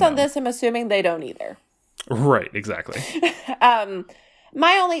 based unknown. on this, I'm assuming they don't either. Right, exactly.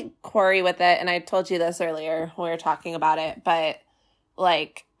 My only query with it, and I told you this earlier when we were talking about it, but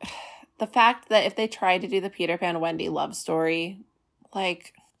like the fact that if they tried to do the Peter Pan Wendy love story,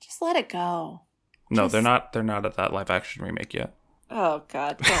 like just let it go. No, they're not at that live action remake yet. Oh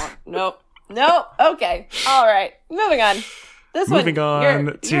God, nope. Okay, all right, moving on. Moving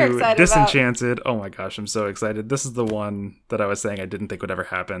on you're to Disenchanted. Oh my gosh, I'm so excited. This is the one that I was saying I didn't think would ever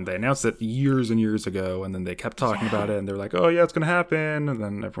happen. They announced it years and years ago, and then they kept talking about it, and they're like, oh yeah, it's going to happen. And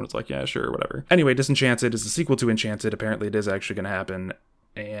then everyone's like, yeah, sure, whatever. Anyway, Disenchanted is the sequel to Enchanted. Apparently it is actually going to happen.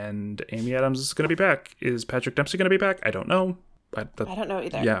 And Amy Adams is going to be back. Is Patrick Dempsey going to be back? I don't know. I don't know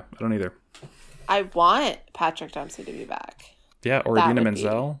either. Yeah, I don't either. I want Patrick Dempsey to be back. Yeah, or Idina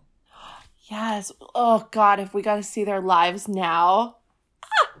Menzel. Yes. Oh, God, if we got to see their lives now,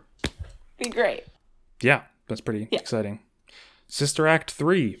 be great. Yeah, that's pretty exciting. Sister Act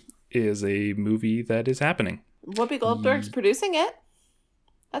 3 is a movie that is happening. Whoopi Goldberg's producing it.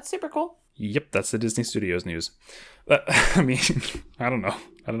 That's super cool. Yep, that's the Disney Studios news. I mean, I don't know.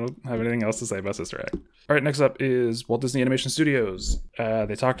 I don't have anything else to say about Sister Act. All right, next up is Walt Disney Animation Studios.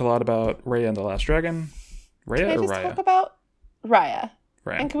 They talked a lot about Raya and the Last Dragon. Raya or Raya? Can I just talk about Raya?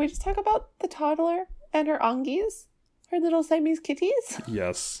 Right. And can we just talk about the toddler and her ongies? Her little Siamese kitties?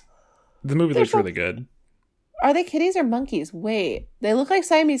 Yes. The movie looks really good. Are they kitties or monkeys? Wait. They look like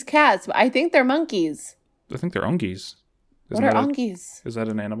Siamese cats, but I think they're monkeys. I think they're ongies. What are ongies? Is that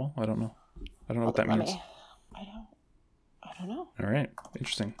an animal? I don't know. I don't know what that means. I don't know. All right.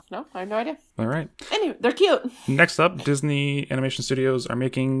 Interesting. No, I have no idea. All right. Anyway, they're cute. Next up, Disney Animation Studios are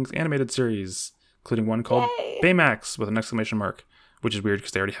making animated series, including one called Baymax with an exclamation mark. Which is weird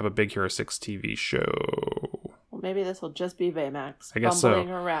because they already have a Big Hero 6 TV show. Well, maybe this will just be Baymax. I guess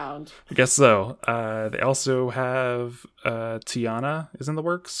bumbling around. I guess so. They also have Tiana is in the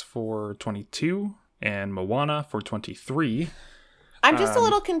works for 22 and Moana for 23. I'm just a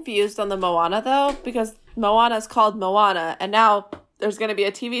little confused on the Moana, though, because Moana is called Moana, and now there's going to be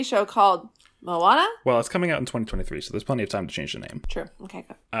a TV show called Moana? Well, it's coming out in 2023, so there's plenty of time to change the name. True. Okay,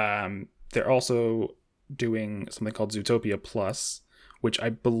 good. They're also doing something called Zootopia Plus, which I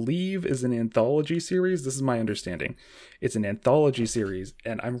believe is an anthology series. This is my understanding. It's an anthology series,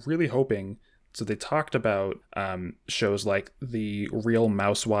 and I'm really hoping... So they talked about shows like The Real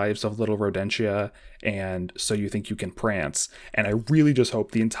Mousewives of Little Rodentia and So You Think You Can Prance. And I really just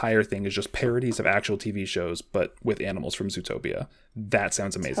hope the entire thing is just parodies of actual TV shows, but with animals from Zootopia. That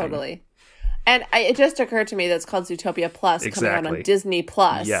sounds amazing. Totally. And it just occurred to me that it's called Zootopia Plus, coming out on Disney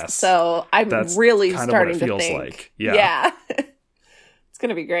Plus. Yes. So that's really starting to think. Like. Yeah. It's going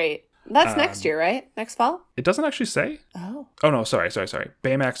to be great. That's next year, right? Next fall? It doesn't actually say. Oh, no, sorry. Baymax,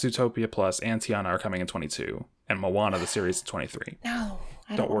 Zootopia Plus, and Tiana are coming in 22, and Moana, the series, in 23. No,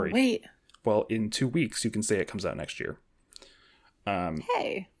 I don't worry. Wait. Well, in 2 weeks, you can say it comes out next year.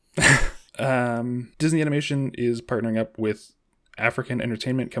 Hey. Disney Animation is partnering up with African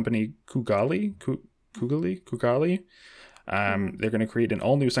entertainment company Kugali. They're going to create an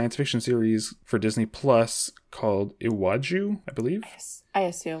all-new science fiction series for Disney Plus called Iwaju, I believe. I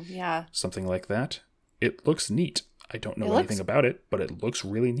assume, yeah. Something like that. It looks neat. I don't know anything about it, but it looks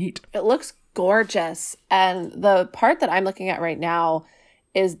really neat. It looks gorgeous. And the part that I'm looking at right now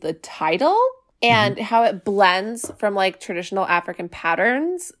is the title and how it blends from like traditional African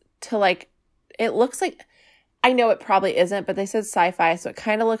patterns to like, it looks like, I know it probably isn't, but they said sci-fi, so it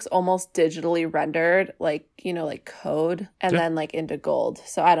kind of looks almost digitally rendered, like, you know, like code, and then like into gold.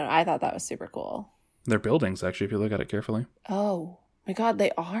 So I don't know. I thought that was super cool. They're buildings, actually, if you look at it carefully. Oh my God,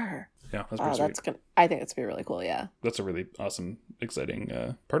 they are. Yeah, that's pretty sweet. I think it's gonna be really cool. Yeah, that's a really awesome,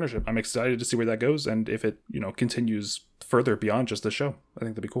 exciting partnership. I'm excited to see where that goes, and if it, continues further beyond just the show. I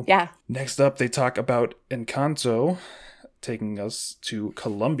think that'd be cool. Yeah. Next up, they talk about Encanto taking us to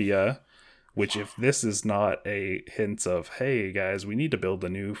Colombia. Which, if this is not a hint of, hey, guys, we need to build a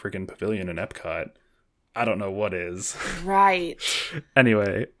new freaking pavilion in Epcot, I don't know what is. Right.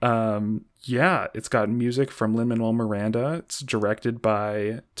 Anyway, it's got music from Lin-Manuel Miranda. It's directed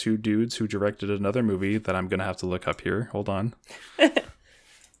by 2 dudes who directed another movie that I'm going to have to look up here. Hold on.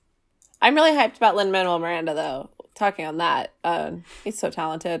 I'm really hyped about Lin-Manuel Miranda, though. Talking on that, he's so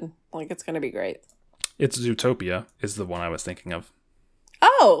talented. Like, it's going to be great. It's Zootopia is the one I was thinking of.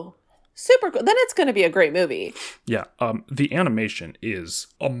 Oh, super cool. Then it's going to be a great movie. Yeah. The animation is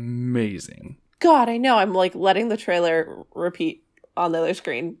amazing. God, I know. I'm like letting the trailer repeat on the other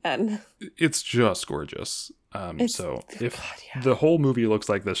screen, and it's just gorgeous. So if the whole movie looks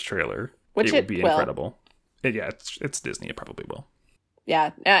like this trailer, it would be incredible. Yeah, it's Disney. It probably will.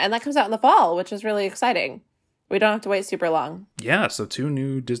 Yeah, and that comes out in the fall, which is really exciting. We don't have to wait super long. Yeah, so 2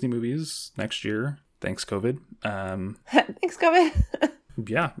 new Disney movies next year. Thanks, COVID. Thanks, COVID.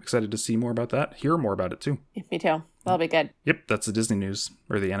 Yeah, excited to see more about that. Hear more about it, too. Me too. That'll be good. Yep, that's the Disney news,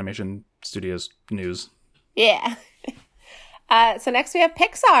 or the Animation Studios news. Yeah. So next we have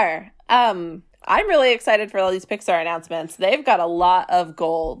Pixar. I'm really excited for all these Pixar announcements. They've got a lot of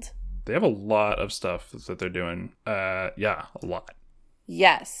gold. They have a lot of stuff that they're doing. Yeah, a lot.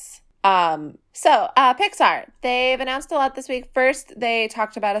 Yes. Pixar, they've announced a lot this week. First, they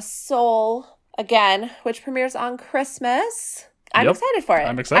talked about a Soul again, which premieres on Christmas. I'm excited for it.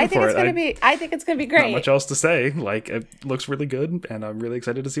 I'm excited for it. I think it's gonna be great. Not much else to say. Like, it looks really good, and I'm really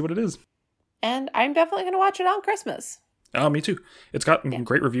excited to see what it is. And I'm definitely gonna watch it on Christmas. Oh, me too. It's got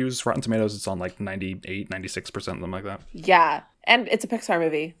great reviews. Rotten Tomatoes, it's on like 98, 96%, something like that. Yeah. And it's a Pixar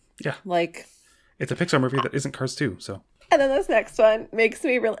movie. Yeah. Like, it's a Pixar movie that isn't Cars 2, so. And then this next one makes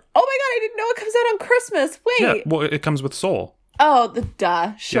me really... Oh my god, I didn't know it comes out on Christmas. Wait. Yeah, well, it comes with Soul. Oh,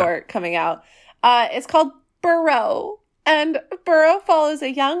 the short coming out. It's called Burrow. And Burrow follows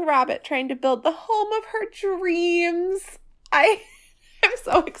a young rabbit trying to build the home of her dreams. I'm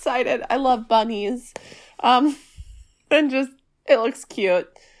so excited. I love bunnies. And just, it looks cute.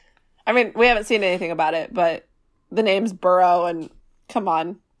 I mean, we haven't seen anything about it, but the name's Burrow, and come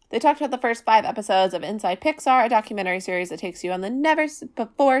on. They talked about the first 5 episodes of Inside Pixar, a documentary series that takes you on the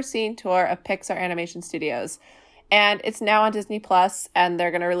never-before-seen tour of Pixar Animation Studios. And it's now on Disney Plus, and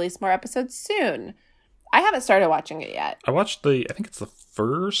they're going to release more episodes soon. I haven't started watching it yet. I watched I think it's the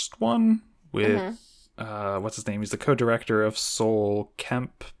first one with, what's his name? He's the co-director of Soul,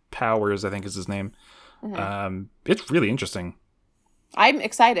 Kemp Powers, I think is his name. Mm-hmm. It's really interesting. I'm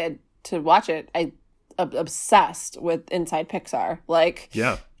excited to watch it. I'm obsessed with Inside Pixar. Like,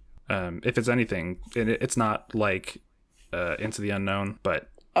 yeah. If it's anything, it's not like Into the Unknown, but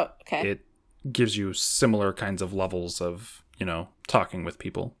it gives you similar kinds of levels of, talking with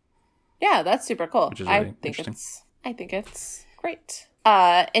people. Yeah, that's super cool. Which is really I think it's great.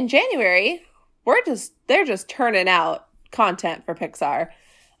 In January, they're just turning out content for Pixar.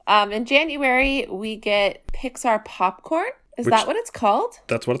 In January, we get Pixar Popcorn. Is that what it's called?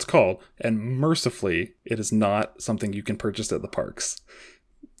 That's what it's called. And mercifully, it is not something you can purchase at the parks.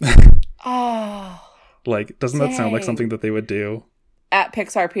 Oh. Like, doesn't that sound like something that they would do? At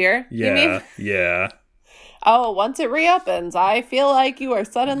Pixar Pier? Yeah, you mean? Yeah. Oh, once it reopens, I feel like you are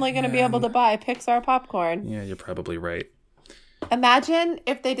suddenly going to be able to buy Pixar popcorn. Yeah, you're probably right. Imagine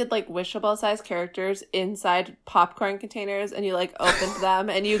if they did like wishable sized characters inside popcorn containers and you like opened them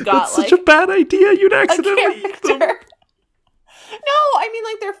and you got That's such a bad idea. You'd accidentally eat them. No, I mean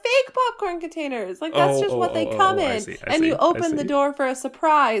like they're fake popcorn containers. Like that's just what they come in. I see, you open the door for a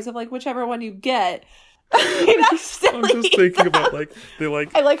surprise of like whichever one you get. I'm just thinking about like they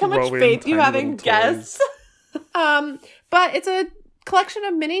like. I like how much faith you have in guests. But it's a collection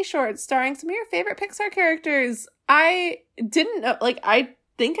of mini shorts starring some of your favorite Pixar characters. I didn't know, I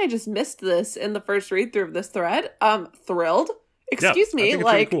think I just missed this in the first read through of this thread. Thrilled. Excuse me.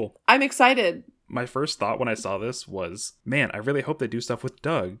 Really cool. I'm excited. My first thought when I saw this was, man, I really hope they do stuff with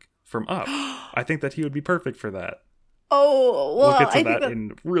Doug from Up. I think that he would be perfect for that. Oh, well, we'll get to that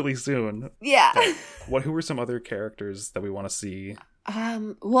in really soon. Yeah. Who are some other characters that we want to see?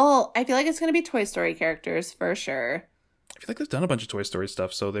 Well, I feel like it's going to be Toy Story characters for sure. I feel like they've done a bunch of Toy Story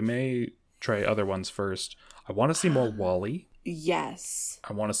stuff, so they may try other ones first. I want to see more WALL-E. Yes.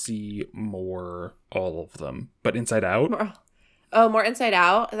 I want to see more all of them, but Inside Out. More Inside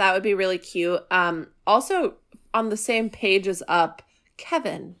Out. That would be really cute. Also, on the same page as Up,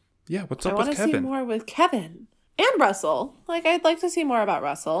 Kevin. Yeah, what's up with Kevin? I want to see more with Kevin. And Russell. I'd like to see more about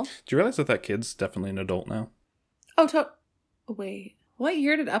Russell. Do you realize that kid's definitely an adult now? Oh, wait. What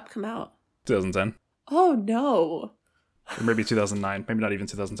year did Up come out? 2010. Oh, no. Or maybe 2009. Maybe not even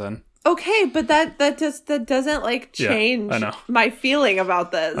 2010. Okay, but that doesn't change my feeling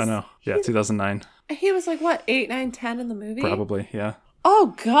about this. I know. Yeah, 2009. He was 8, 9, 10 in the movie? Probably, yeah.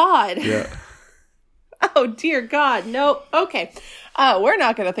 Oh, God. Yeah. Oh, dear God. No. Okay. We're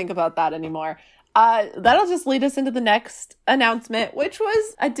not going to think about that anymore. That'll just lead us into the next announcement, which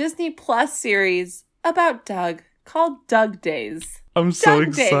was a Disney Plus series about Doug called Doug Days. I'm so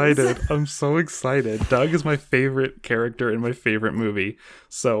excited. I'm so excited. Doug is my favorite character in my favorite movie.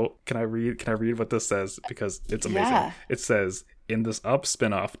 So can I read what this says? Because it's amazing. Yeah. It says, in this Up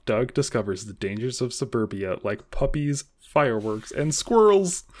spinoff, Doug discovers the dangers of suburbia like puppies, fireworks, and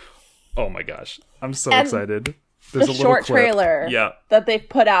squirrels. Oh my gosh. I'm so excited. There's the short trailer that they've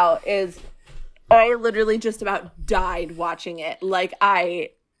put out is... I literally just about died watching it.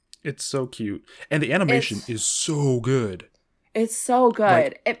 It's so cute. And the animation is so good. It's so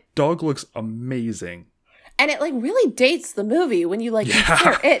good. Like, Doug looks amazing. And it like really dates the movie when you like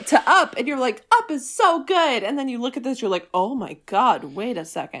compare it to Up, and you're like, Up is so good. And then you look at this, you're like, oh my God, wait a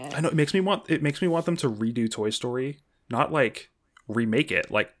second. I know, it makes me want them to redo Toy Story. Not like remake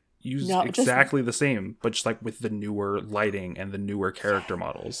it, like use exactly the same, but just like with the newer lighting and the newer character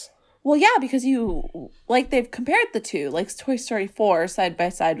models. Well, yeah, because they've compared the two, like Toy Story 4 side by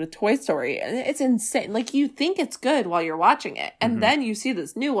side with Toy Story, and it's insane. Like, you think it's good while you're watching it, and then you see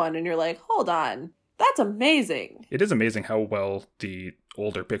this new one, and you're like, hold on, that's amazing. It is amazing how well the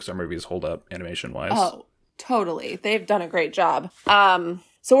older Pixar movies hold up animation-wise. Oh, totally. They've done a great job.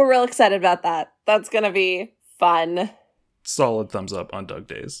 So we're real excited about that. That's gonna be fun. Solid thumbs up on Doug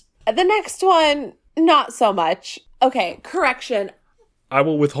Days. The next one, not so much. Okay, correction. I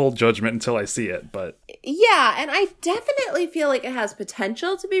will withhold judgment until I see it, but... Yeah, and I definitely feel like it has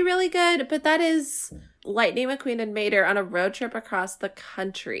potential to be really good, but that is Lightning McQueen and Mater on a road trip across the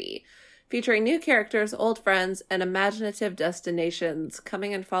country, featuring new characters, old friends, and imaginative destinations,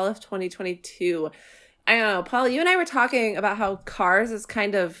 coming in fall of 2022. I don't know, Paul, you and I were talking about how Cars is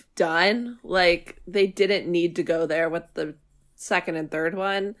kind of done. Like, they didn't need to go there with the second and third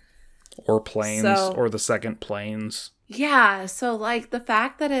one. Or Planes, or the second Planes. Yeah, so, like, the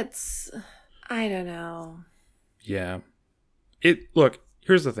fact that it's... I don't know. Yeah. Look,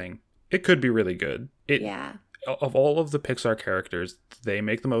 here's the thing. It could be really good. Yeah. Of all of the Pixar characters, they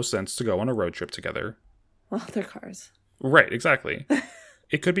make the most sense to go on a road trip together. Well, they're Cars. Right, exactly.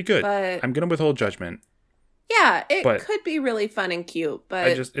 It could be good. But, I'm going to withhold judgment. Yeah, it could be really fun and cute, but...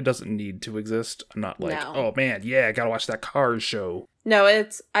 it doesn't need to exist. I'm not like, oh man, yeah, I gotta watch that Cars show. No,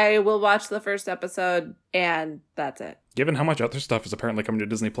 I will watch the first episode, and that's it. Given how much other stuff is apparently coming to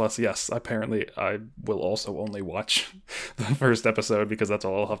Disney Plus, yes, apparently I will also only watch the first episode because that's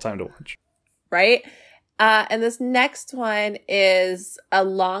all I'll have time to watch. Right? And this next one is a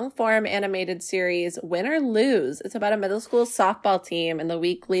long-form animated series, Win or Lose. It's about a middle school softball team in the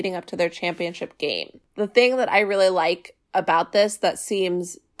week leading up to their championship game. The thing that I really like about this that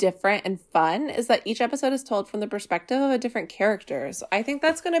seems different and fun is that each episode is told from the perspective of a different character. So I think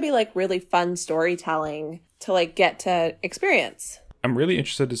that's going to be like really fun storytelling to like get to experience. I'm really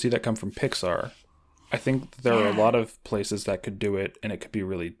interested to see that come from Pixar. I think there are a lot of places that could do it, and it could be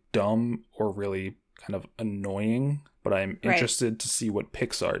really dumb or really kind of annoying, but I'm interested to see what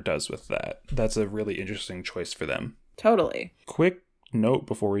Pixar does with that. That's a really interesting choice for them. Totally. Quick note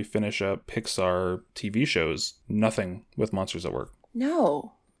before we finish up Pixar TV shows, nothing with Monsters at Work.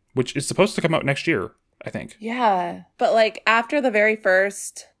 No. Which is supposed to come out next year, I think. Yeah. But like after the very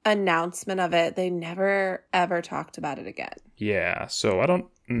first announcement of it, they never ever talked about it again. Yeah, so I don't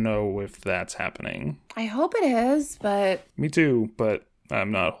know if that's happening. I hope it is, but... Me too, but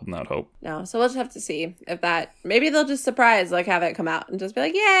I'm not holding out hope. No, so we'll just have to see if that... Maybe they'll just surprise, like have it come out and just be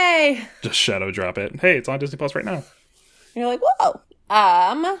like, yay! Just shadow drop it. Hey, it's on Disney Plus right now. And you're like, whoa!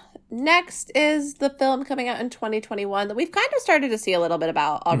 Next is the film coming out in 2021 that we've kind of started to see a little bit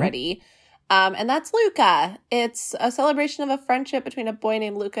about already. And that's Luca. It's a celebration of a friendship between a boy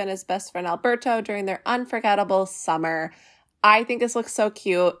named Luca and his best friend Alberto during their unforgettable summer. I think this looks so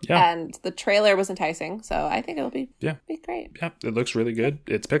cute, and the trailer was enticing, so I think it'll be great. Yeah, it looks really good.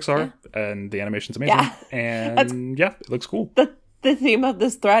 It's Pixar, and the animation's amazing. Yeah. And it looks cool. The theme of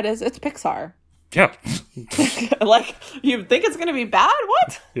this thread is it's Pixar. Yeah. Like, you think it's going to be bad?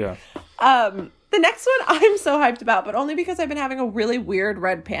 What? Yeah. The next one I'm so hyped about, but only because I've been having a really weird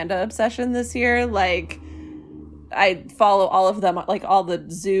red panda obsession this year. Like, I follow all of them, like all the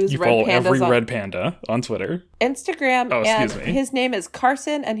zoos, red pandas. You follow every red panda on Twitter. Instagram. Oh, excuse me. His name is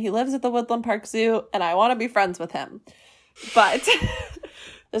Carson, and he lives at the Woodland Park Zoo, and I want to be friends with him. But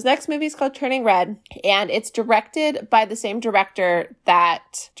this next movie is called Turning Red, and it's directed by the same director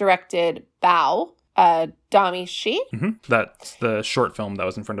that directed Bao, Dami Shi. Mm-hmm. That's the short film that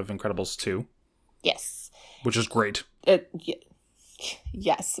was in front of Incredibles 2. Yes. Which is great.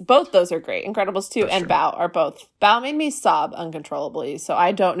 Yes, both those are great. Incredibles 2 and Bao are both. Bao made me sob uncontrollably, so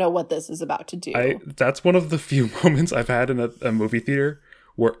I don't know what this is about to do. That's one of the few moments I've had in a movie theater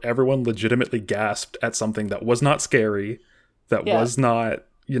where everyone legitimately gasped at something that was not scary, that was not,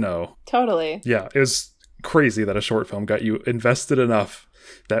 Totally. Yeah, it was crazy that a short film got you invested enough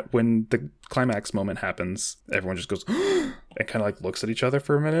that when the climax moment happens, everyone just goes and kind of like looks at each other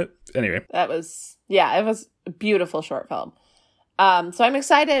for a minute. Anyway. It was a beautiful short film. So I'm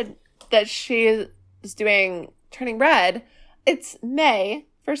excited that she is doing Turning Red. It's May.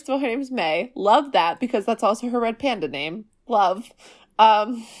 First of all, her name is May. Love that because that's also her red panda name. Love.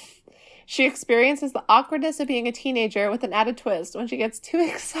 She experiences the awkwardness of being a teenager with an added twist. When she gets too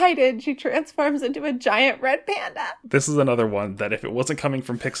excited, she transforms into a giant red panda. This is another one that if it wasn't coming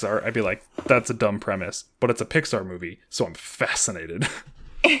from Pixar, I'd be like, that's a dumb premise. But it's a Pixar movie, so I'm fascinated.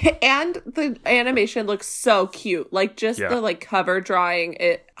 And the animation looks so cute. Like, just the, like, cover drawing.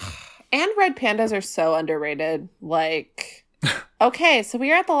 And red pandas are so underrated. Like, okay, so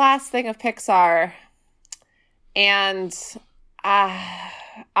we are at the last thing of Pixar. And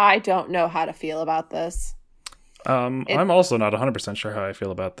I don't know how to feel about this. I'm also not 100% sure how I feel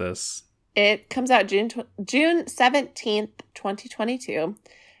about this. It comes out June 17th, 2022,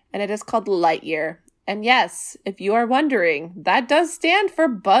 and it is called Lightyear. And yes, if you are wondering, that does stand for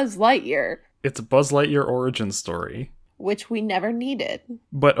Buzz Lightyear. It's a Buzz Lightyear origin story. Which we never needed.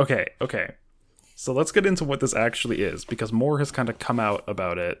 But okay. So let's get into what this actually is, because more has kind of come out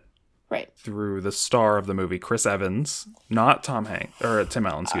about it. Right. Through the star of the movie, Chris Evans, not Tim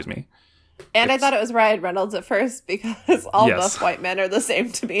Allen, excuse me. And I thought it was Ryan Reynolds at first because all buff white men are the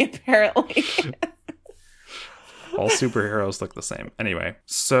same to me, apparently. All superheroes look the same. Anyway,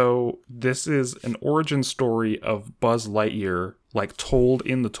 so this is an origin story of Buzz Lightyear, like told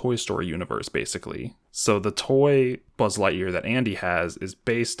in the Toy Story universe, basically. So the toy Buzz Lightyear that Andy has is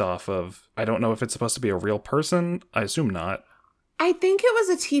based off of, I don't know if it's supposed to be a real person. I assume not. I think it was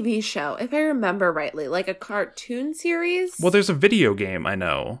a TV show, if I remember rightly, like a cartoon series. Well, there's a video game, I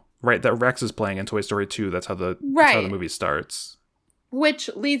know, right, that Rex is playing in Toy Story 2. That's how the movie starts.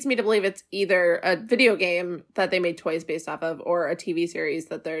 Which leads me to believe it's either a video game that they made toys based off of, or a TV series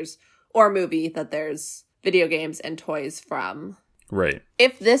or a movie that there's video games and toys from. Right.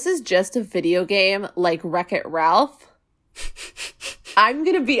 If this is just a video game like Wreck-It Ralph, I'm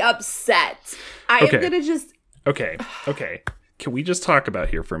going to be upset. I am going to just... Okay. Can we just talk about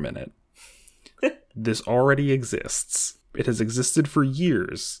here for a minute? This already exists. It has existed for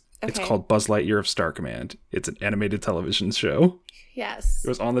years. Okay. It's called Buzz Lightyear of Star Command. It's an animated television show. Yes. It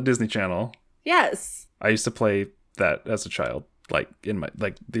was on the Disney Channel. Yes. I used to play that as a child, like in my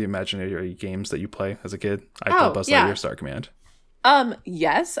the imaginary games that you play as a kid. I played Buzz Lightyear of Star Command.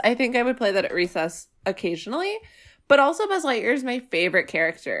 Yes, I think I would play that at recess occasionally. But also Buzz Lightyear is my favorite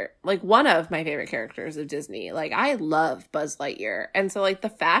character. Like, one of my favorite characters of Disney. Like, I love Buzz Lightyear. And so, like, the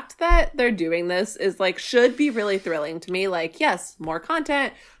fact that they're doing this is, like, should be really thrilling to me. Like, yes, more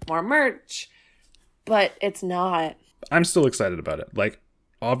content, more merch. But it's not. I'm still excited about it. Like,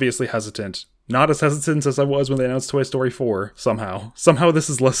 obviously hesitant. Not as hesitant as I was when they announced Toy Story 4, somehow. Somehow this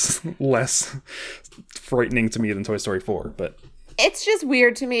is less frightening to me than Toy Story 4, but... It's just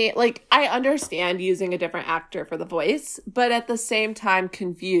weird to me. Like, I understand using a different actor for the voice, but at the same time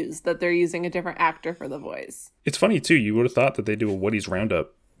confused that they're using a different actor for the voice. It's funny, too. You would have thought that they'd do a Woody's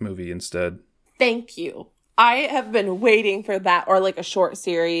Roundup movie instead. Thank you. I have been waiting for that, or like a short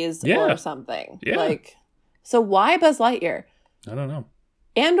series or something. Yeah. Like, so why Buzz Lightyear? I don't know.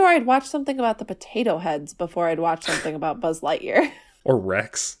 Or I'd watch something about the Potato Heads before I'd watch something about Buzz Lightyear. Or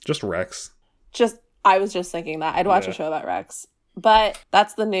Rex. Just Rex. I was just thinking that. I'd watch a show about Rex. But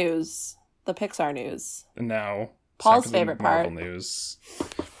that's the news. The Pixar news. And now... Paul's favorite part. Marvel news.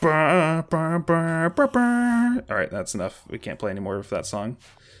 All right, that's enough. We can't play any more of that song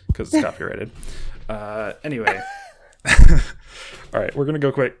because it's copyrighted. Anyway. All right, we're going to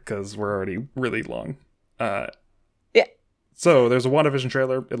go quick because we're already really long. Yeah. So there's a WandaVision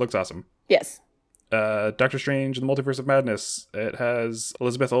trailer. It looks awesome. Yes. Doctor Strange and the Multiverse of Madness. It has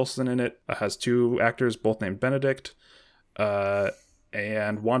Elizabeth Olsen in it. It has two actors, both named Benedict.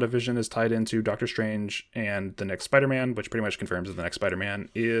 And WandaVision is tied into Doctor Strange and the next Spider-Man, which pretty much confirms that the next Spider-Man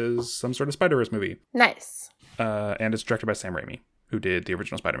is some sort of Spider-Verse movie. Nice. And it's directed by Sam Raimi, who did the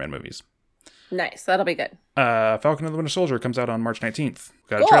original Spider-Man movies. Nice. That'll be good. Falcon and the Winter Soldier comes out on March 19th.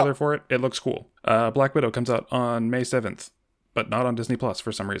 Got a trailer for it. It looks cool. Black Widow comes out on May 7th, but not on Disney Plus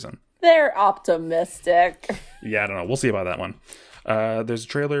for some reason. They're optimistic. Yeah, I don't know. We'll see about that one. There's a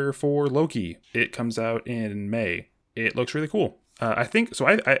trailer for Loki. It comes out in May. It looks really cool. I think so.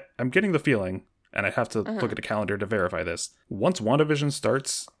 I'm getting the feeling, and I have to look at a calendar to verify this. Once WandaVision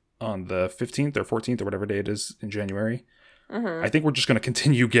starts on the 15th or 14th or whatever day it is in January, I think we're just going to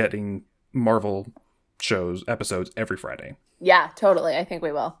continue getting Marvel episodes every Friday. Yeah, totally. I think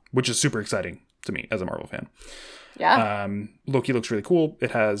we will. Which is super exciting to me as a Marvel fan. Yeah. Loki looks really cool.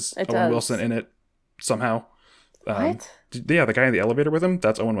 It has Owen Wilson in it somehow. What? Yeah, the guy in the elevator with him,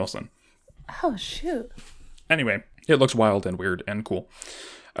 that's Owen Wilson. Oh, shoot. Anyway, it looks wild and weird and cool.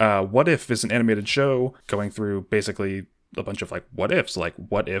 What If is an animated show going through basically a bunch of like what ifs. Like,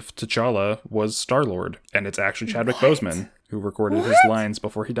 what if T'Challa was Star-Lord? And it's actually Chadwick Boseman who recorded his lines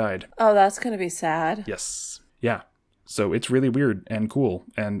before he died. Oh, that's going to be sad. Yes. Yeah. So it's really weird and cool,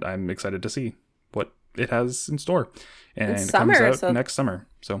 and I'm excited to see what it has in store. And It's it comes summer, out so- next summer.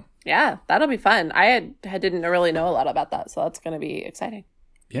 So Yeah, that'll be fun. I didn't really know a lot about that, so that's going to be exciting.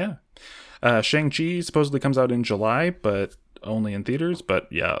 yeah. Shang-Chi supposedly comes out in July, but only in theaters. But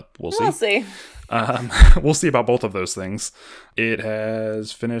yeah, we'll see. We'll see. We'll see about both of those things. It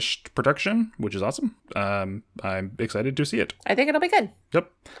has finished production, which is awesome. I'm excited to see it. I think it'll be good.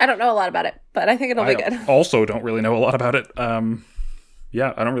 Yep. I don't know a lot about it, but I think it'll be I good. also don't really know a lot about it.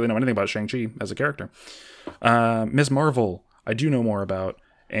 Yeah, I don't really know anything about Shang-Chi as a character. Ms. Marvel, I do know more about,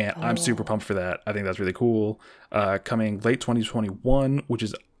 and I'm super pumped for that. I think that's really cool. Coming late 2021, which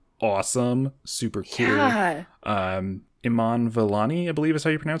is awesome. Super cool. Yeah. Iman Vellani, I believe is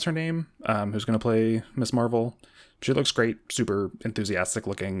how you pronounce her name, who's going to play Ms. Marvel. She looks great, super enthusiastic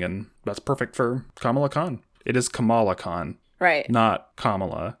looking, and that's perfect for Kamala Khan. It is Kamala Khan, Right. not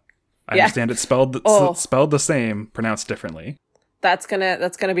Kamala. I Yeah. understand it's spelled Oh. spelled the same, pronounced differently. That's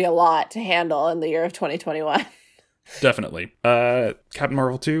gonna be a lot to handle in the year of 2021. Definitely. Captain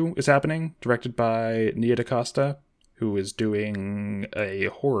Marvel 2 is happening, directed by Nia DaCosta, who is doing a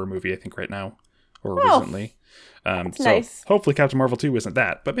horror movie, I think, right now, or recently. So nice. hopefully Captain Marvel 2 isn't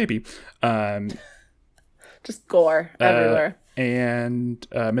that, but maybe. Just gore everywhere. And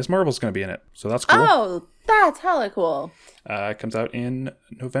Ms. Marvel's going to be in it, so that's cool. Oh, that's hella cool. It comes out in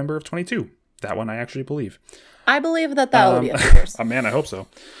November of 22. That one I actually believe. I believe that will be in theaters. Oh man, I hope so.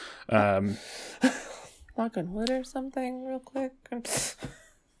 Knock on wood or something real quick.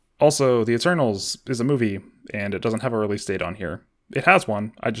 Also, The Eternals is a movie, and it doesn't have a release date on here. It has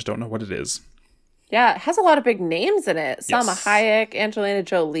one, I just don't know what it is. Yeah, it has a lot of big names in it. Yes. Salma Hayek, Angelina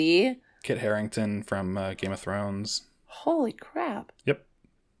Jolie. Kit Harington from Game of Thrones. Holy crap. Yep.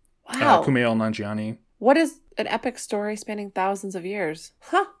 Wow. Kumail Nanjiani. What is an epic story spanning thousands of years?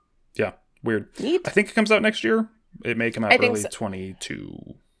 Huh. Yeah, weird. Neat. I think it comes out next year. It may come out I think early so.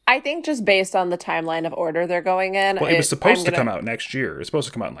 22. I think just based on the timeline of order they're going in. Well, it was supposed to come out next year. It's supposed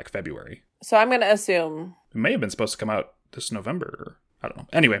to come out in like February. So I'm going to assume. It may have been supposed to come out this November. I don't know.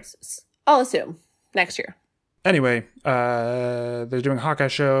 Anyway. I'll assume next year. Anyway, they're doing a Hawkeye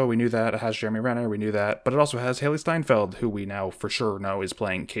show. We knew that. It has Jeremy Renner. We knew that. But it also has Haley Steinfeld, who we now for sure know is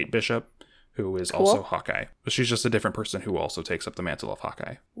playing Kate Bishop, who is also Hawkeye. But she's just a different person who also takes up the mantle of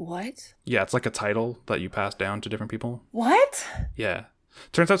Hawkeye. What? Yeah, it's like a title that you pass down to different people. What? Yeah.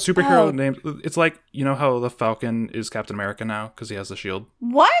 Turns out superhero Oh. names, it's like, you know how the Falcon is Captain America now because he has the shield?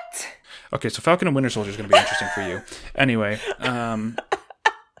 What? Okay, so Falcon and Winter Soldier is going to be interesting for you. Anyway,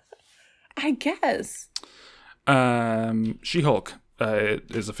 I guess. She-Hulk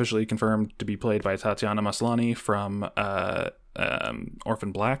is officially confirmed to be played by Tatiana Maslany from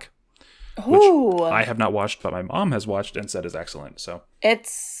Orphan Black. Ooh. I have not watched, but my mom has watched and said is excellent. So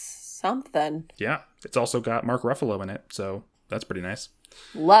It's something. yeah, it's also got Mark Ruffalo in it, so that's pretty nice.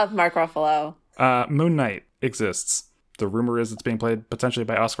 Love Mark Ruffalo. Moon Knight exists. The rumor is it's being played potentially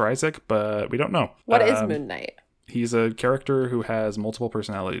by Oscar Isaac, but we don't know. What is Moon Knight? He's a character who has multiple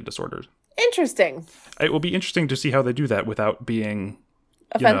personality disorders. Interesting. It will be interesting to see how they do that without being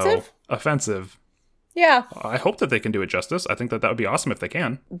Offensive? offensive. Yeah, I hope that they can do it justice. I think that would be awesome if they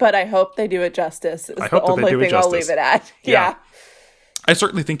can. but I hope they do it justice. Is I the hope that they only do it thing I'll justice. leave it at. Yeah. Yeah. I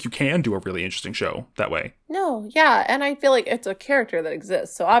certainly think you can do a really interesting show that way. No, yeah, and I feel like it's a character that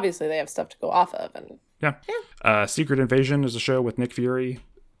exists, so obviously they have stuff to go off of, and Yeah. Secret Invasion is a show with Nick Fury,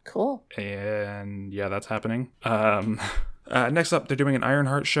 cool. and yeah, that's happening. Next up, they're doing an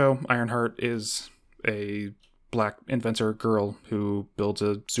Ironheart show. Ironheart is a black inventor girl who builds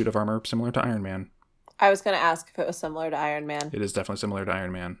a suit of armor similar to Iron Man. I was going to ask if it was similar to Iron Man. It is definitely similar to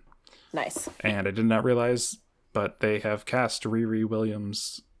Iron Man. Nice. And I did not realize, but they have cast Riri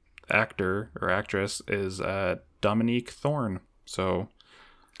Williams' actor or actress is Dominique Thorne. So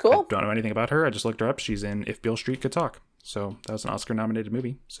Cool. I don't know anything about her. I just looked her up. She's in If Beale Street Could Talk. So that was an Oscar-nominated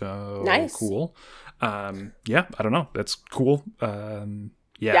movie. So Nice. Cool. Yeah, I don't know. That's cool.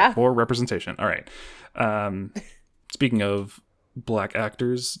 Yeah. More representation. All right. Speaking of black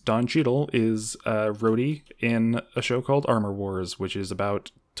actors, Don Cheadle is Rhodey in a show called Armor Wars, which is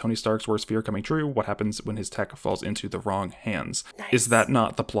about Tony Stark's worst fear coming true. What happens when his tech falls into the wrong hands? Nice. Is that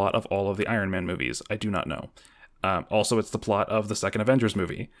not the plot of all of the Iron Man movies? I do not know. Also, it's the plot of the second Avengers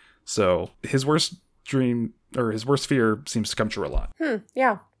movie. So his worst dream or his worst fear seems to come true a lot.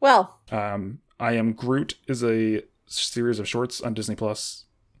 Yeah. Well, I Am Groot is a series of shorts on Disney Plus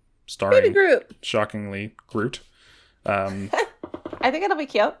starring, Baby Groot. shockingly, Groot. I think it'll be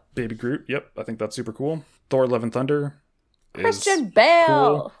cute. Baby Groot, yep, I think that's super cool. Thor Love and Thunder is Christian Bale.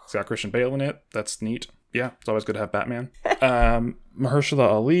 cool. It's got Christian Bale in it. That's neat. Yeah, it's always good to have Batman. Mahershala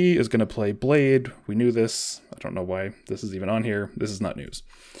Ali is going to play Blade. We knew this. I don't know why this is even on here. This is not news.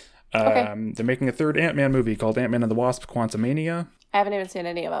 Okay. They're making a third Ant-Man movie called Ant-Man and the Wasp: Quantumania. I haven't even seen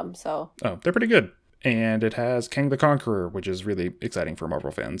any of them, so. Oh, they're pretty good. And it has Kang the Conqueror, which is really exciting for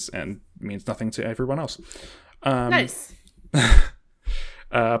Marvel fans and means nothing to everyone else. Nice.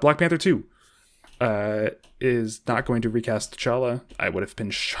 Black Panther 2 is not going to recast T'Challa. I would have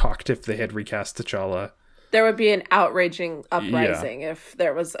been shocked if they had recast T'Challa. There would be an outraging uprising if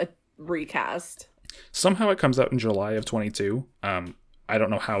there was a recast. Somehow it comes out in July of 22. I don't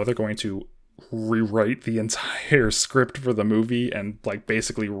know how they're going to rewrite the entire script for the movie and like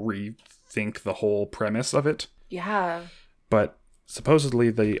basically rethink the whole premise of it. Yeah. But supposedly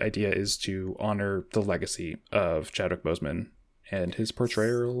the idea is to honor the legacy of Chadwick Boseman and his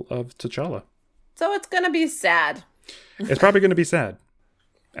portrayal of T'Challa. So it's going to be sad. It's probably going to be sad.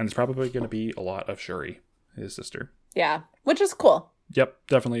 And it's probably going to be a lot of Shuri, his sister. Yeah, which is cool. Yep,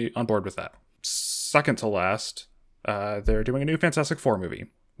 definitely on board with that. Second to last, they're doing a new Fantastic Four movie,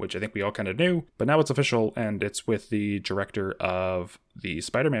 which I think we all kind of knew, but now it's official, and it's with the director of the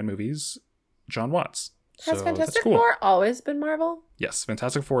Spider-Man movies, John Watts. Has So Fantastic that's cool. Four always been Marvel? Yes,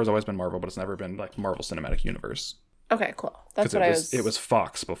 Fantastic Four has always been Marvel, but it's never been like Marvel Cinematic Universe. Okay, cool. That's Because what it was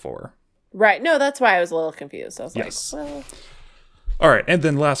Fox before. Right. No, that's why I was a little confused. I was Yes. like, well... All right, and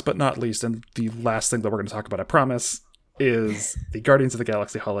then last but not least, and the last thing that we're going to talk about, I promise, is the Guardians of the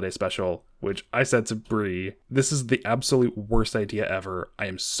Galaxy Holiday Special, which I said to Brie, this is the absolute worst idea ever. I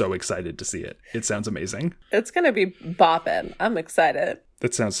am so excited to see it. It sounds amazing. It's going to be bopping. I'm excited.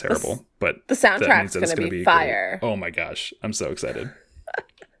 That sounds terrible, but The that soundtrack's means that it's going to gonna be great. fire. Oh my gosh, I'm so excited.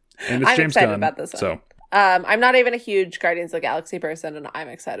 And it's I'm James excited Gunn, about this one. so I'm not even a huge Guardians of the Galaxy person, and I'm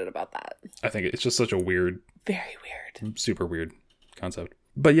excited about that. I think it's just such a weird, Very weird. super weird concept.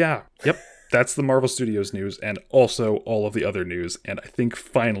 But yeah, yep, that's the Marvel Studios news and also all of the other news. And I think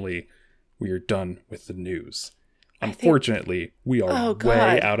finally we are done with the news. Unfortunately, we are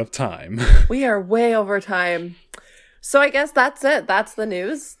way out of time. We are way over time. So I guess that's it. That's the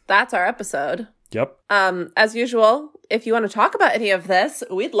news. That's our episode. Yep. As usual, if you want to talk about any of this,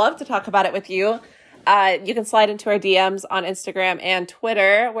 we'd love to talk about it with you. You can slide into our DMs on Instagram and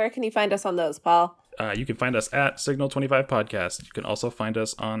Twitter. Where can you find us on those, Paul? You can find us at Signal25 Podcast. You can also find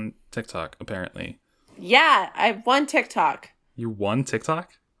us on TikTok, apparently. Yeah, I have one TikTok. You won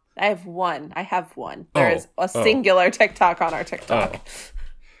TikTok? I have one. There is a singular TikTok on our TikTok. Oh.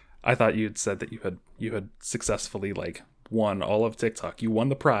 I thought you'd said that you had successfully like won all of TikTok. You won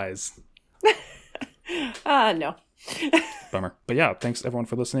the prize. No. Bummer. But yeah, thanks everyone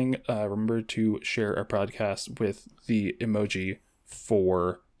for listening. Remember to share our podcast with the emoji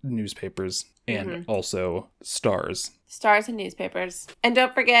for newspapers and also stars. Stars and newspapers. And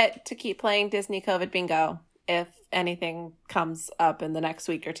don't forget to keep playing Disney COVID Bingo if anything comes up in the next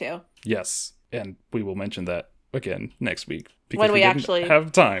week or two. Yes. And we will mention that again next week. Because When we didn't actually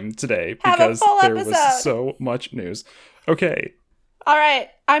have time today have a because full there episode. was so much news. Okay. All right.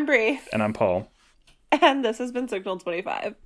 I'm Brie. And I'm Paul. And this has been Signal 25.